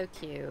 He's so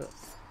cute.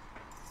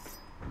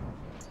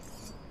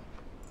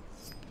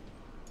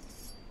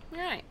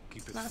 Alright.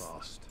 Keep it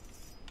fast.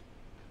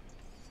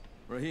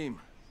 Rahim,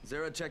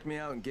 Zara checked me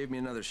out and gave me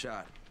another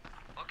shot.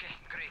 Okay,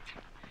 great.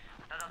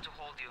 That ought to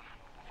hold you.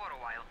 For a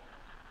while.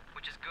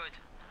 Which is good,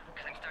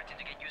 because I'm starting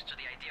to get used to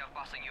the idea of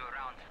bossing you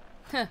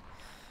around.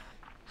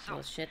 So,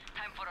 bullshit.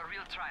 Time for a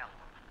real trial.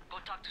 Go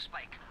talk to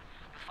Spike.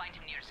 You'll find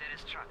him near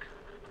Zera's truck.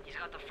 He's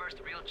got the first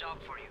real job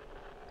for you.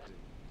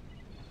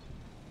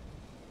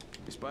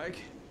 Hey, Spike?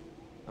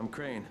 I'm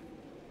Crane.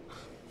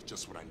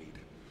 Just what I need.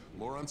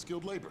 More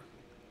unskilled labor.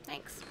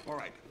 Thanks. All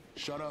right,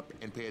 shut up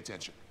and pay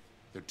attention.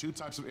 There are two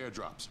types of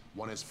airdrops.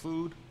 One has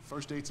food,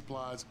 first aid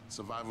supplies,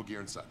 survival gear,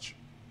 and such.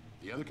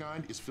 The other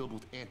kind is filled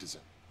with antizin.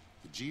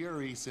 The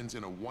GRE sends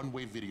in a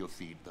one-way video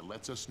feed that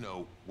lets us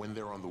know when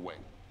they're on the way.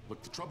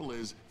 Look, the trouble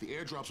is, the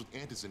airdrops with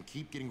antizin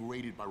keep getting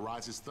raided by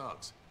Rise's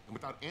thugs. And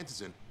without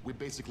antizin, we're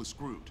basically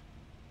screwed.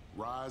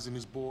 Rise and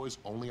his boys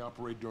only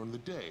operate during the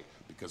day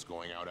because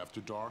going out after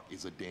dark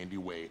is a dandy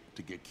way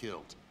to get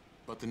killed.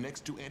 But the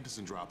next two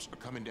antizin drops are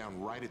coming down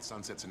right at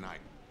sunset tonight,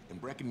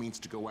 and Brecken means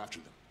to go after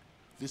them.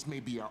 This may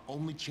be our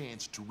only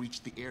chance to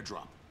reach the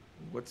airdrop.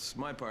 What's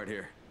my part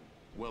here?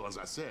 Well, as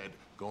I said,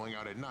 going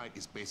out at night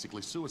is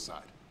basically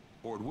suicide.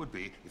 Or it would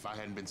be if I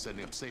hadn't been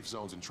setting up safe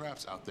zones and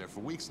traps out there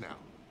for weeks now,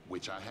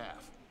 which I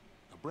have.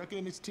 Now, Brecken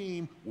and his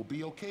team will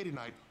be okay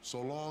tonight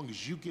so long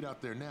as you get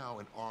out there now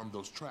and arm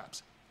those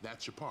traps.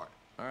 That's your part.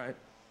 All right.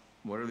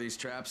 What are these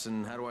traps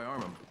and how do I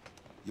arm them?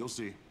 You'll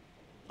see.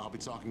 I'll be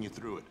talking you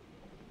through it.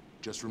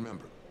 Just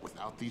remember,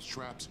 without these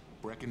traps,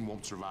 Brecken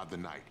won't survive the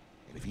night.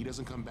 And if he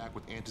doesn't come back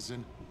with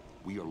antizin,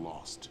 we are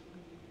lost.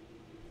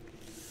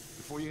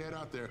 Before you head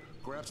out there,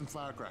 grab some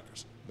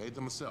firecrackers. Made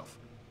them myself.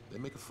 They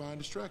make a fine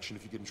distraction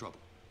if you get in trouble.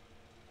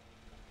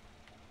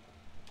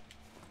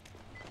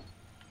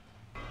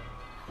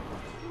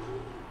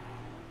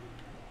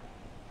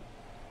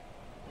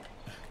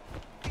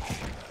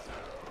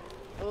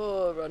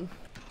 Oh, run.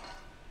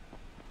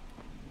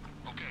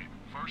 Okay,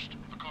 first,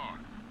 the car.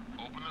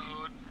 Open the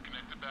hood,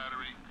 connect the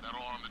battery,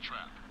 that'll arm the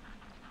trap.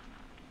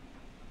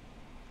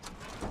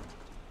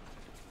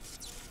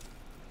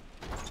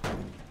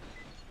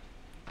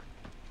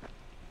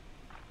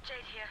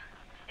 Jade here.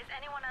 Is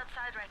anyone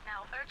outside right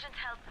now? Urgent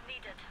help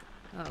needed.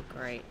 Oh,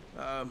 great.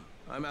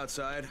 I'm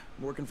outside,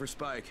 working for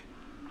Spike.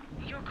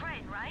 You're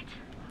Crane, right?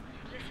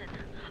 Listen,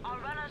 our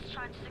runner's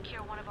trying to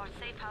secure one of our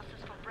safe houses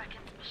for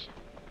Brecken's mission.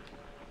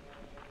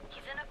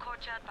 He's in a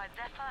courtyard by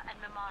Vefa and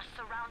Mimar,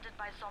 surrounded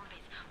by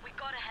zombies. We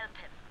gotta help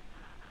him.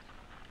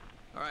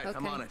 All right, Okay.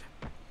 I'm on it.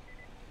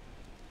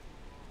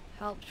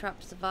 Help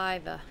trap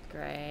survivor.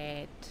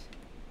 Great.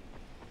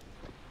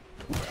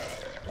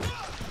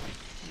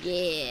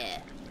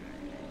 Yeah.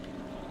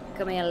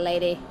 Come here,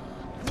 lady.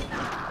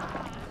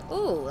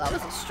 Ooh, that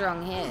was a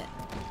strong hit.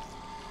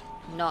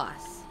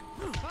 Nice.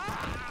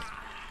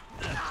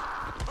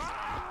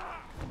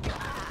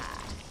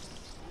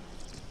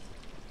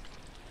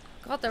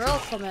 God, they're all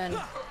coming.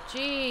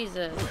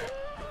 Jesus.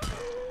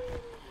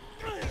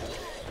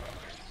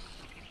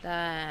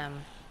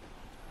 Damn.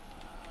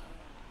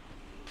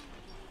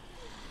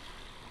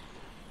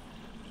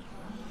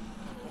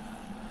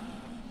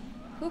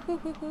 Hoo hoo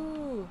hoo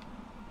hoo.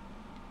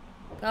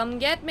 Come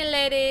get me,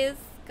 ladies.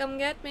 Come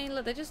get me.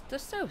 Look, they're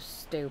so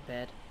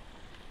stupid.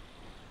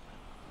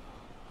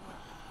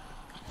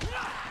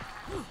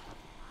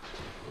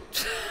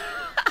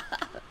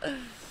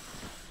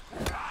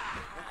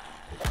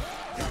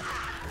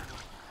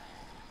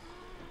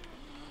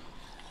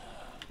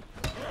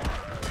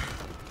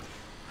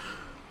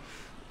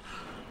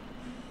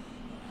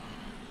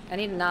 I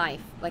need a knife,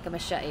 like a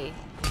machete.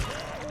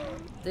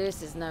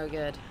 This is no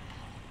good.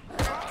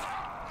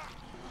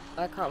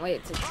 I can't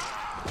wait to...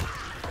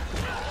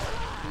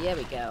 Here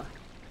we go.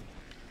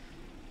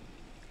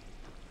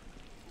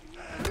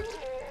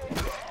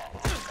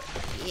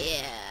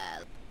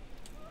 Yeah.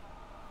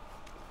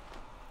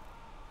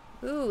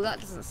 Ooh,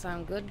 that doesn't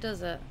sound good,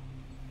 does it?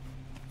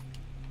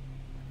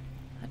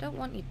 I don't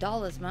want your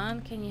dollars,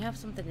 man. Can you have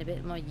something a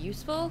bit more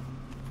useful?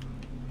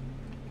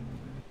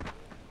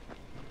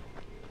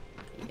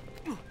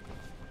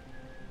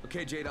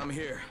 Okay, Jade, I'm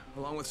here,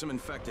 along with some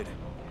infected.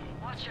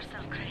 Watch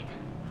yourself, Crane.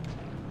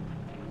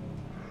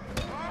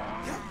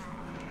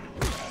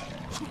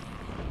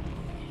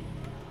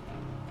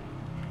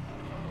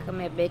 Come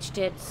here, bitch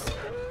tits.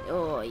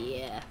 Oh,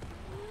 yeah.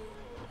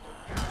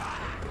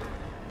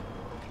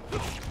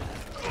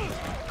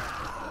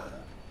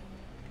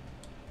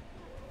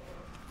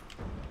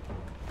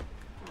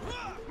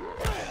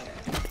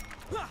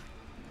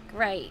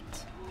 Great.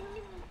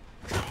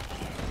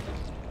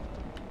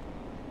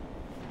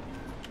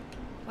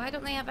 Why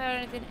don't they have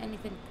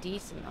anything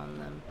decent on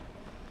them?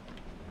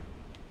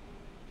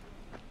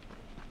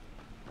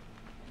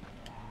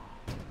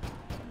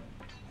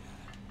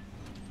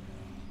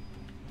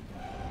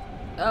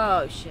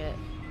 Oh, shit.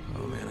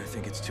 Oh man, I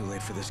think it's too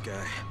late for this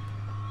guy.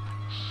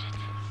 Shit.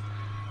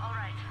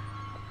 Alright.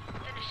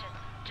 Finish it.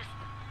 Just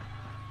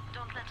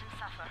don't let him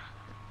suffer.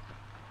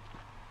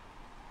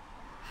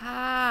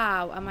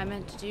 How am I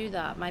meant to do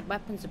that? My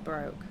weapons are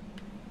broke.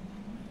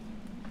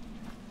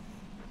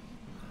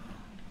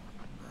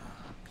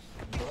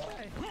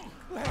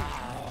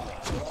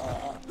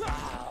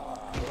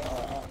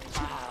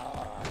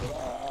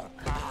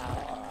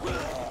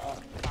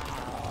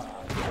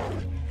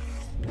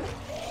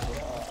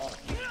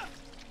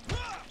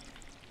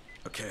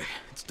 Okay,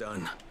 it's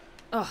done.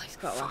 Oh, he's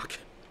got one. Fuck.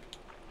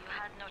 You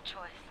had no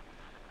choice.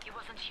 He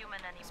wasn't human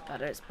anymore. It's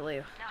better, it's blue.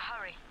 Now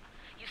hurry.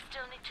 You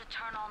still need to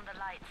turn on the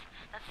lights.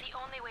 That's the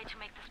only way to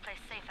make this place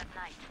safe at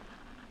night.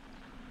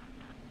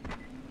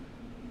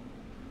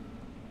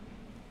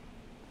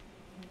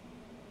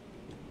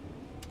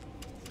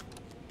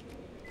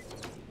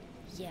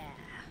 Yeah.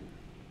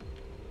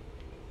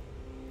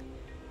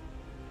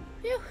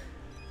 Phew.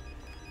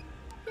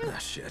 Ah,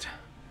 shit.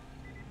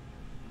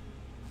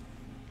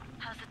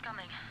 How's it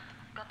coming?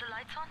 Got the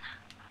lights on?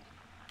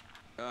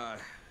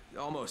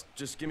 Almost.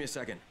 Just give me a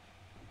second.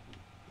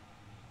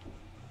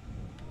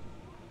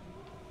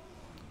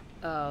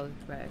 Oh,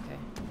 right, okay.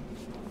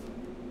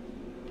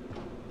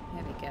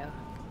 There we go.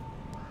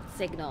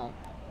 Signal.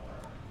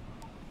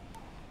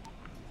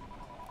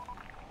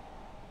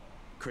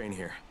 Crane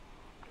here.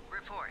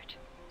 Report.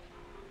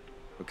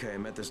 Okay, I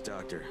met this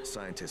doctor,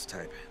 scientist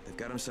type. They've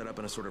got him set up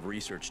in a sort of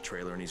research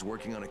trailer, and he's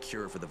working on a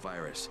cure for the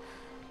virus.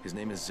 His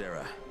name is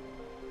Zera.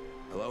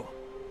 Hello?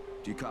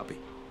 Do you copy?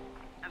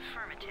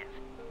 Affirmative.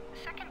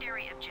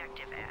 Secondary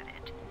objective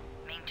added.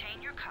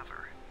 Maintain your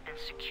cover and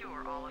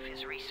secure all of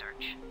his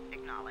research.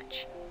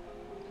 Acknowledge.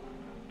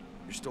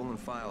 Your stolen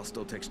file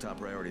still takes top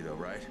priority though,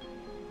 right?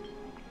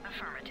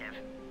 Affirmative.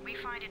 We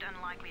find it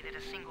unlikely that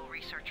a single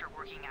researcher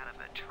working out of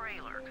a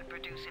trailer could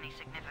produce any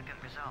significant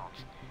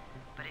results.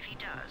 But if he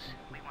does,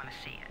 we want to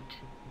see it.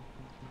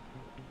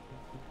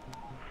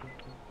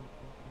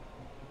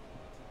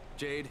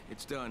 Jade,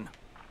 it's done.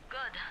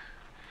 Good.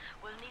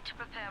 We'll need to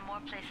prepare more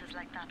places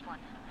like that one.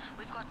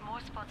 We've got more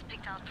spots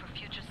picked out for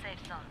future safe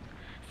zones.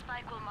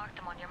 Spike will mark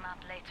them on your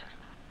map later.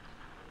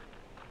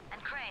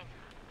 And Crane,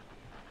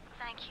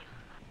 thank you.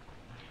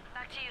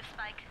 Back to you,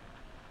 Spike.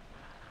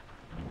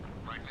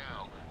 Right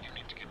now, you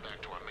need to get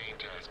back to our main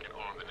task and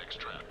arm the next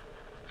trap.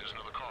 There's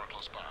another car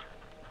close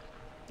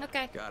by.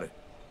 Okay. Got it.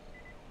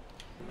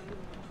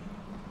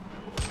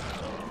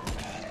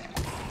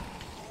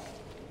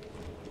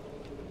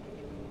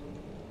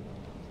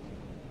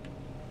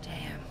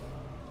 Damn.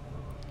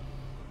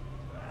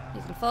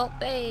 You can fault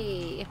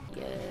me.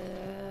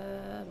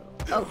 Yeah.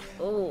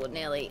 Oh,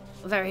 nearly.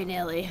 Very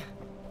nearly.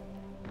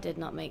 Did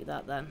not make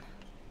that then.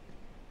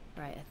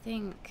 Right, I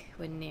think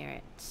we're near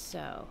it,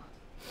 so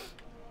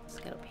let's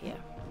get up here.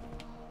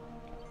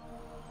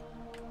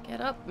 Get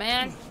up,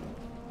 man!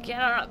 Get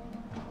up!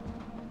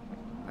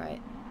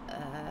 Right,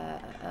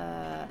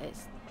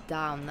 it's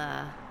down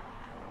there.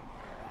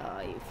 Oh,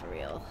 are you for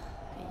real?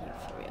 Are you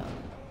for real?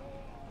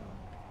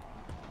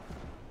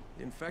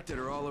 The infected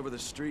are all over the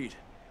street.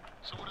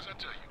 So what does that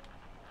tell you?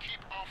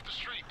 Keep off the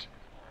street.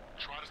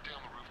 Try to stay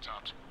on the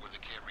rooftops where they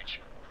can't reach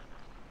you.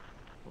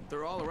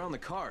 They're all around the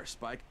car,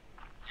 Spike.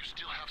 You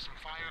still have some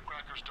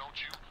firecrackers, don't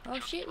you? Oh,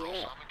 Just shit, throw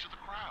yeah. some into the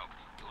crowd.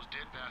 Those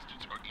dead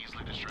bastards are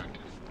easily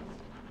distracted.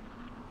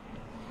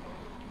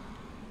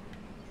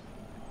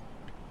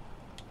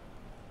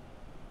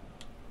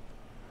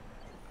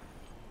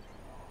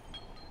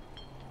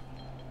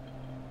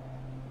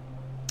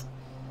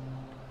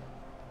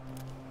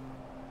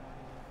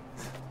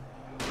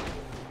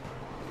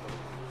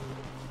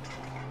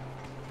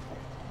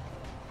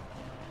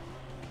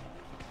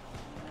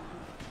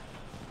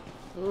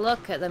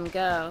 Look at them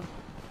go.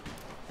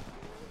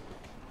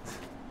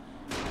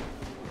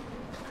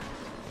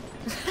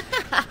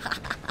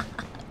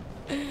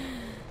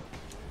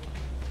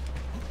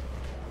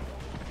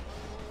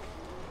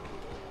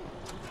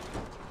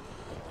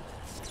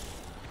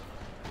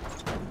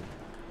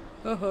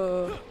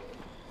 Oh.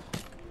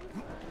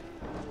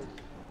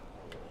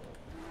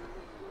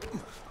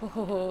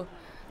 Oh.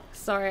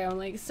 Sorry, I'm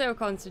like so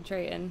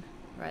concentrating.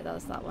 Right, that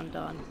was that one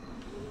done.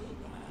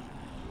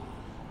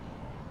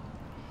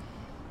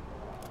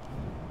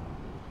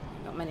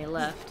 Not many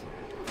left.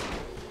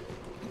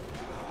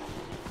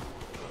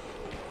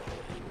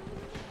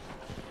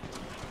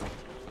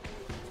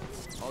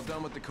 All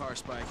done with the car,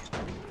 Spike.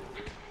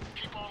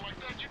 Keep on like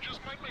that, you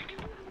just might make it.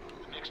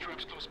 The next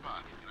trap's close by,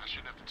 and I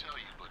shouldn't have to tell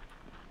you, but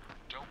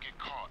don't get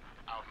caught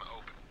out in the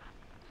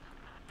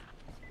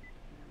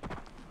open.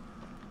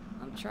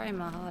 I'm trying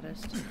my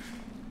hardest.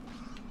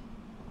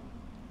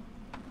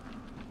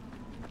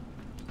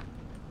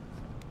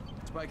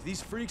 Spike,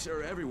 these freaks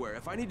are everywhere.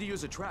 If I need to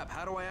use a trap,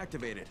 how do I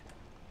activate it?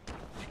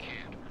 You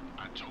can't.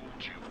 I told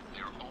you,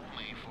 they're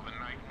only for the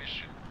night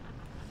mission.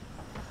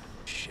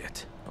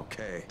 Shit.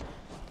 Okay.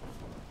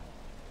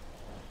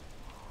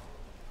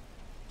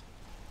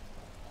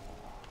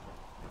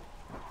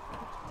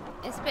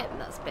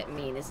 That's a bit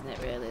mean, isn't it,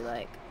 really?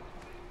 Like,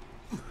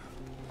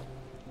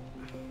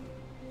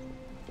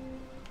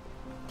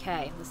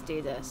 Okay, let's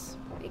do this.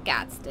 We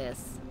got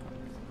this.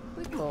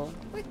 We're cool.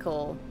 We're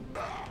cool.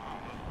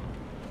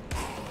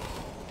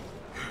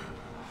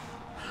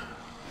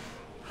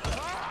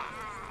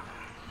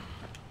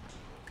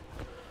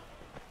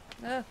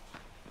 I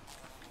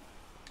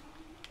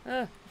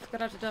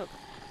forgot how to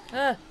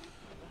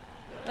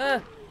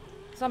duck.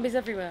 Zombies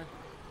everywhere.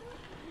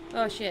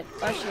 Oh shit.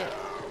 Oh shit.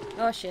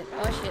 Oh shit.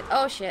 Oh shit.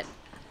 Oh shit.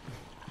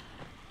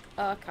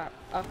 Oh crap.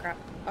 Oh crap.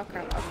 Oh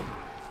crap.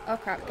 Oh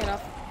crap. Get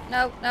off.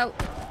 No, no.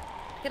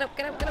 Get up,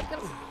 get up, get up, get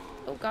up.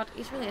 Oh god,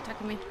 he's really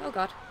attacking me. Oh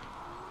god.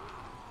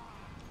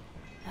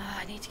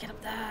 I need to get up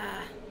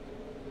there.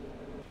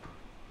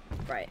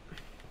 Right.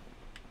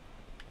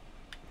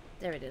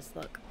 There it is,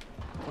 look.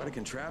 What a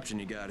contraption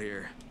you got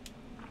here.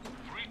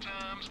 3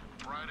 times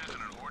brighter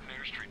than an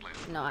ordinary street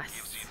lamp. Nice.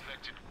 Gives the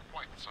infected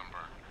quite the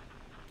sunburn.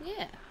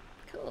 Yeah,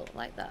 cool,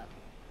 like that.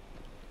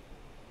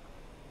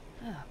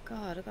 Oh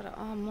god, I've got to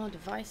arm more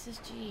devices,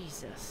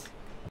 Jesus.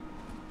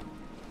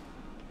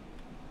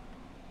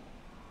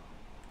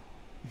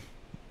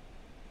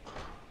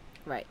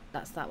 Right,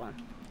 that's that one.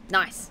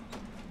 Nice!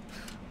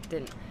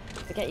 Didn't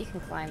forget you can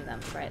climb them.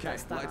 Right, okay,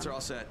 that's that lights one. are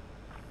all set.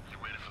 You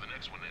ready for the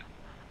next one then?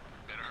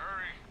 Better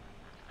hurry.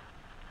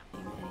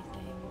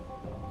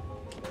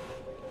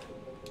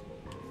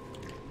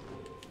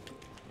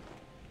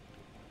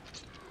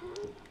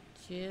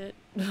 Shit.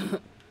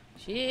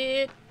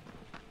 Shit.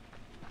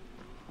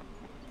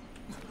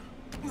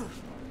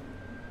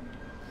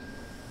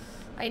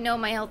 I know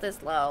my health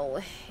is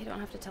low. You don't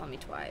have to tell me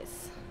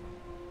twice.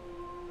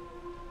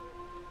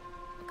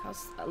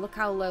 Look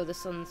how low the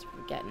sun's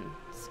getting.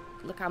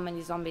 Look how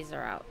many zombies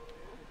are out.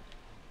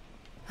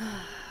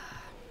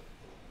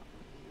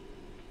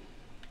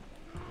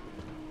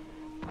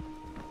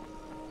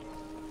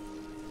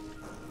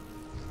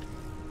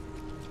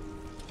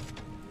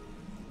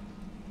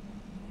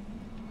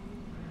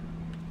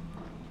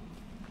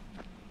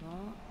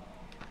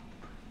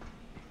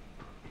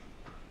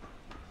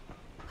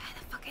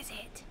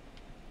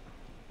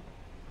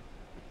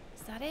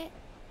 Is that it?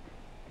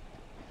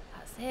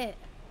 That's it.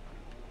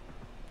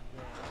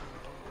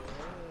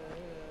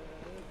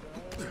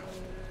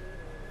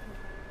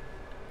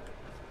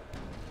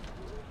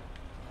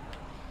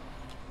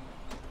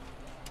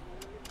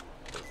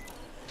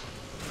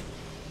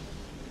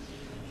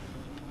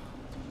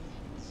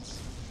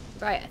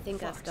 Right, I think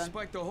that's done.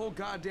 Spike, the whole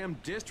goddamn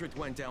district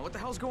went down. What the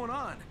hell's going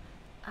on?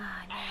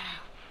 Ah, no.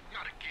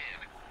 Not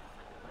again.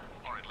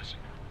 All right, listen.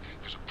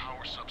 There's a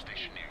power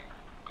substation near you.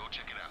 Go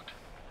check it out.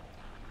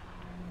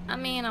 I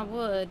mean, I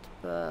would,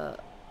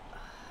 but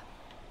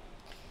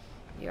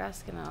you're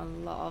asking a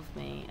lot of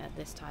me at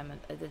this time of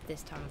the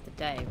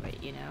day,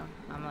 but you know,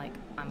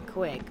 I'm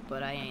quick,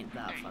 but I ain't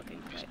that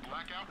fucking quick. This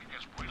blackout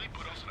has really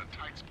put us in a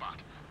tight spot.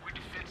 We're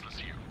defenseless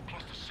here.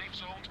 Plus the safe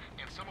zones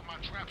and some of my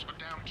traps are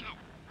down too.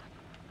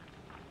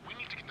 We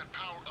need to get that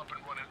power up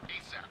and running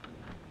ASAP.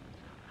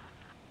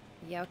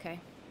 Yeah, okay.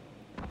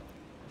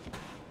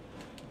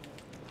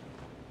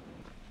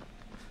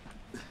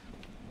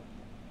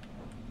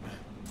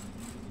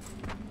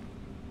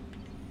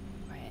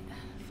 Right,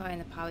 find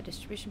the power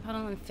distribution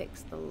panel and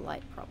fix the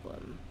light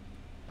problem.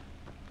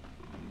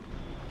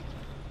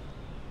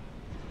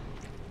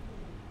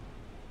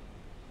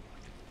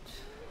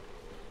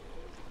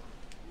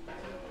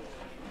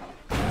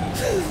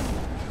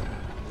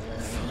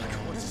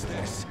 What's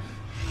this?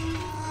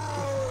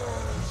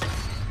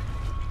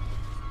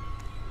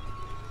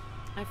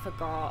 I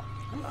forgot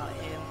about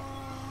you.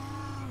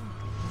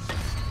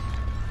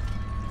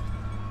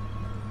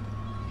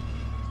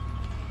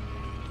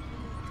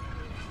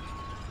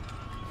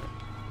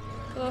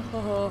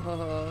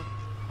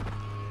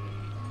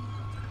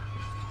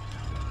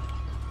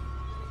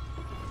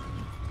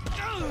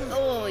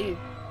 Oh, you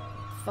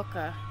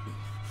fucker.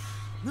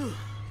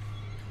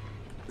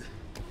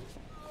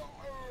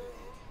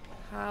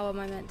 How am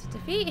I meant to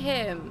defeat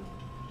him?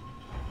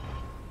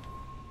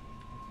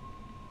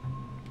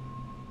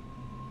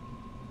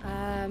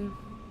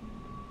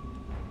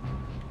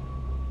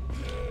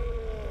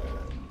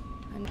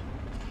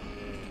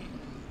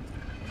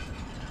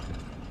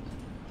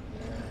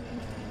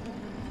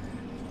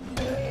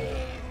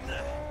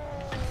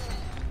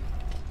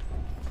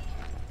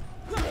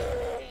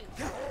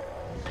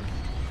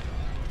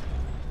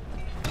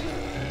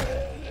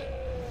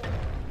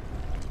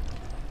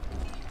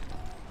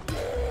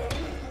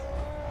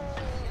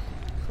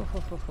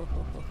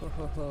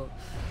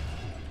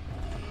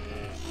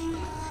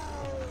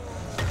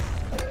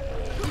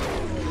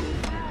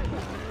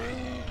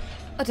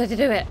 Oh, did I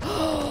do it?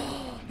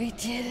 We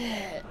did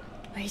it!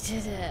 We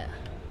did it!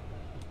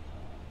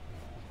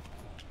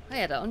 I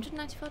had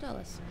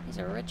 $194. He's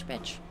a rich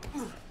bitch.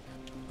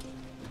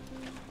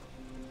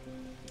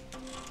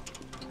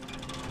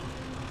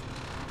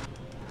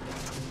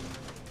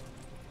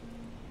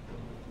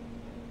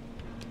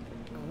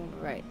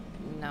 Right,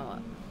 now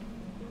what?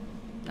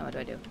 Now what do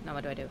I do? Now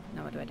what do I do?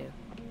 Now what do I do?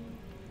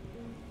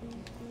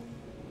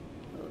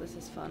 Oh, this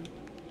is fun.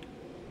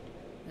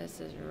 This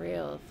is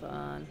real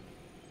fun.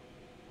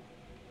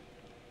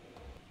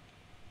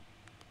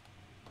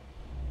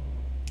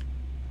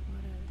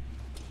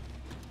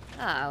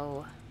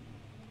 Oh.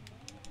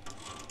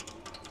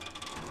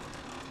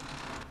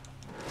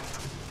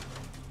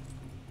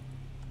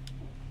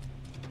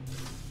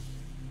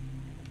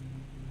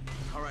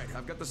 All right,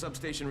 I've got the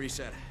substation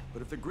reset.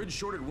 But if the grid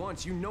shorted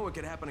once, you know it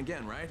could happen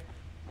again, right?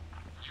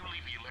 You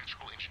leave the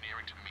electrical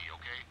engineering to me,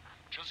 okay?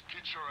 Just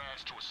get your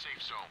ass to a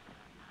safe zone.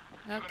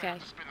 You're Okay. gonna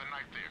have to spend the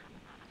night there.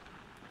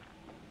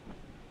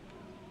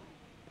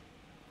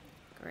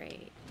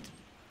 Great.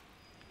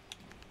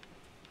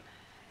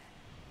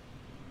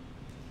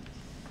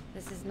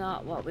 This is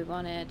not what we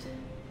wanted.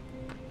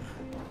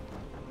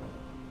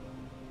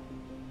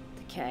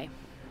 Okay.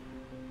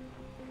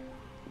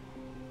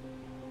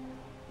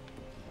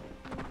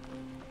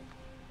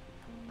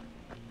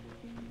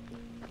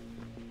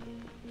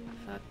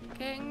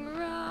 Fucking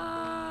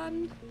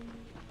run!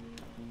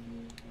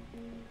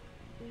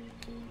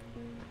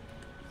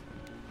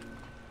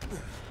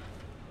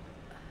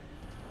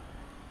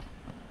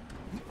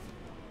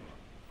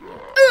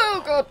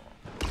 Oh god!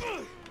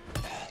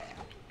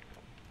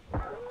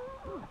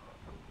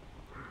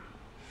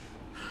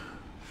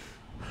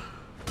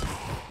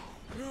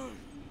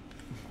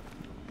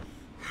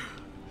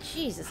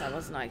 Jesus, I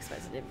was not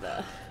expecting him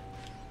there.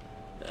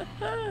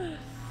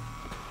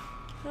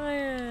 Oh,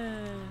 yeah.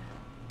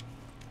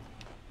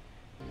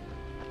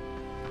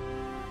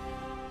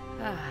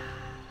 Ah,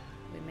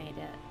 we made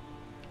it.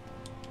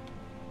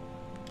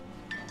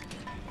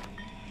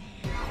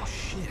 Oh,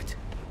 shit.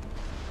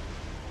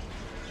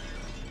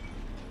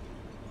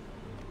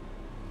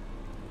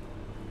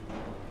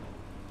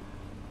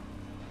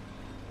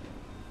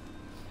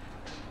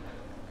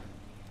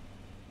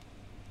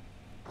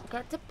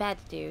 Get to bed,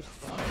 dude.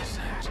 What is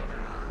that? Hey,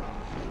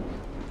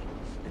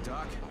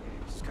 Doc.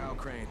 This is Kyle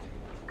Crane.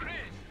 Crane,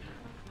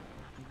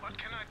 what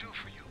can I do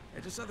for you?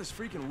 I just saw this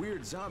freaking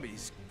weird zombie.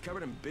 He's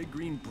covered in big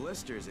green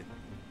blisters. It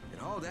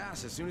hauled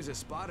ass as soon as it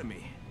spotted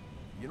me.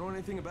 You know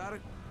anything about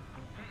it?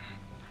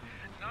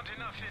 Not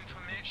enough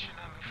information,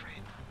 I'm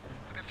afraid.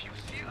 But if you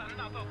see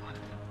another one,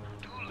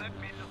 do let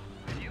me know,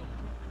 will you?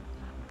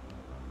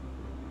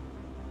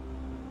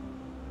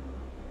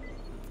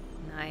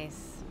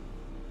 Nice.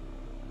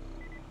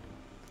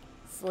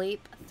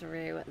 Sleep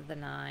through the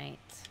night.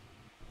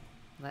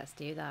 Let's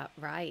do that.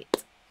 Right.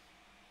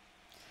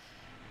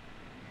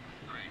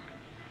 Crane,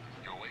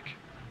 you awake?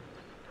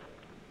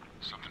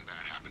 Something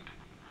bad happened.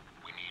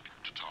 We need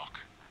to talk.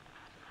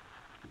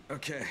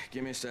 Okay,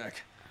 give me a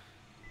sec.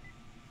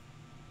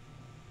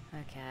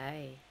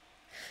 Okay.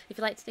 If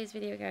you liked today's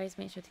video, guys,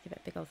 make sure to give it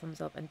a big old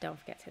thumbs up and don't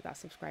forget to hit that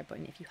subscribe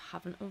button if you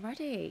haven't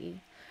already.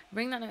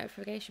 Ring that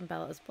notification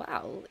bell as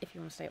well if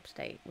you want to stay up to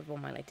date with all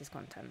my latest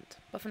content.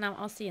 But for now,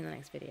 I'll see you in the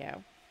next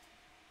video.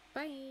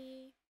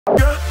 Bye!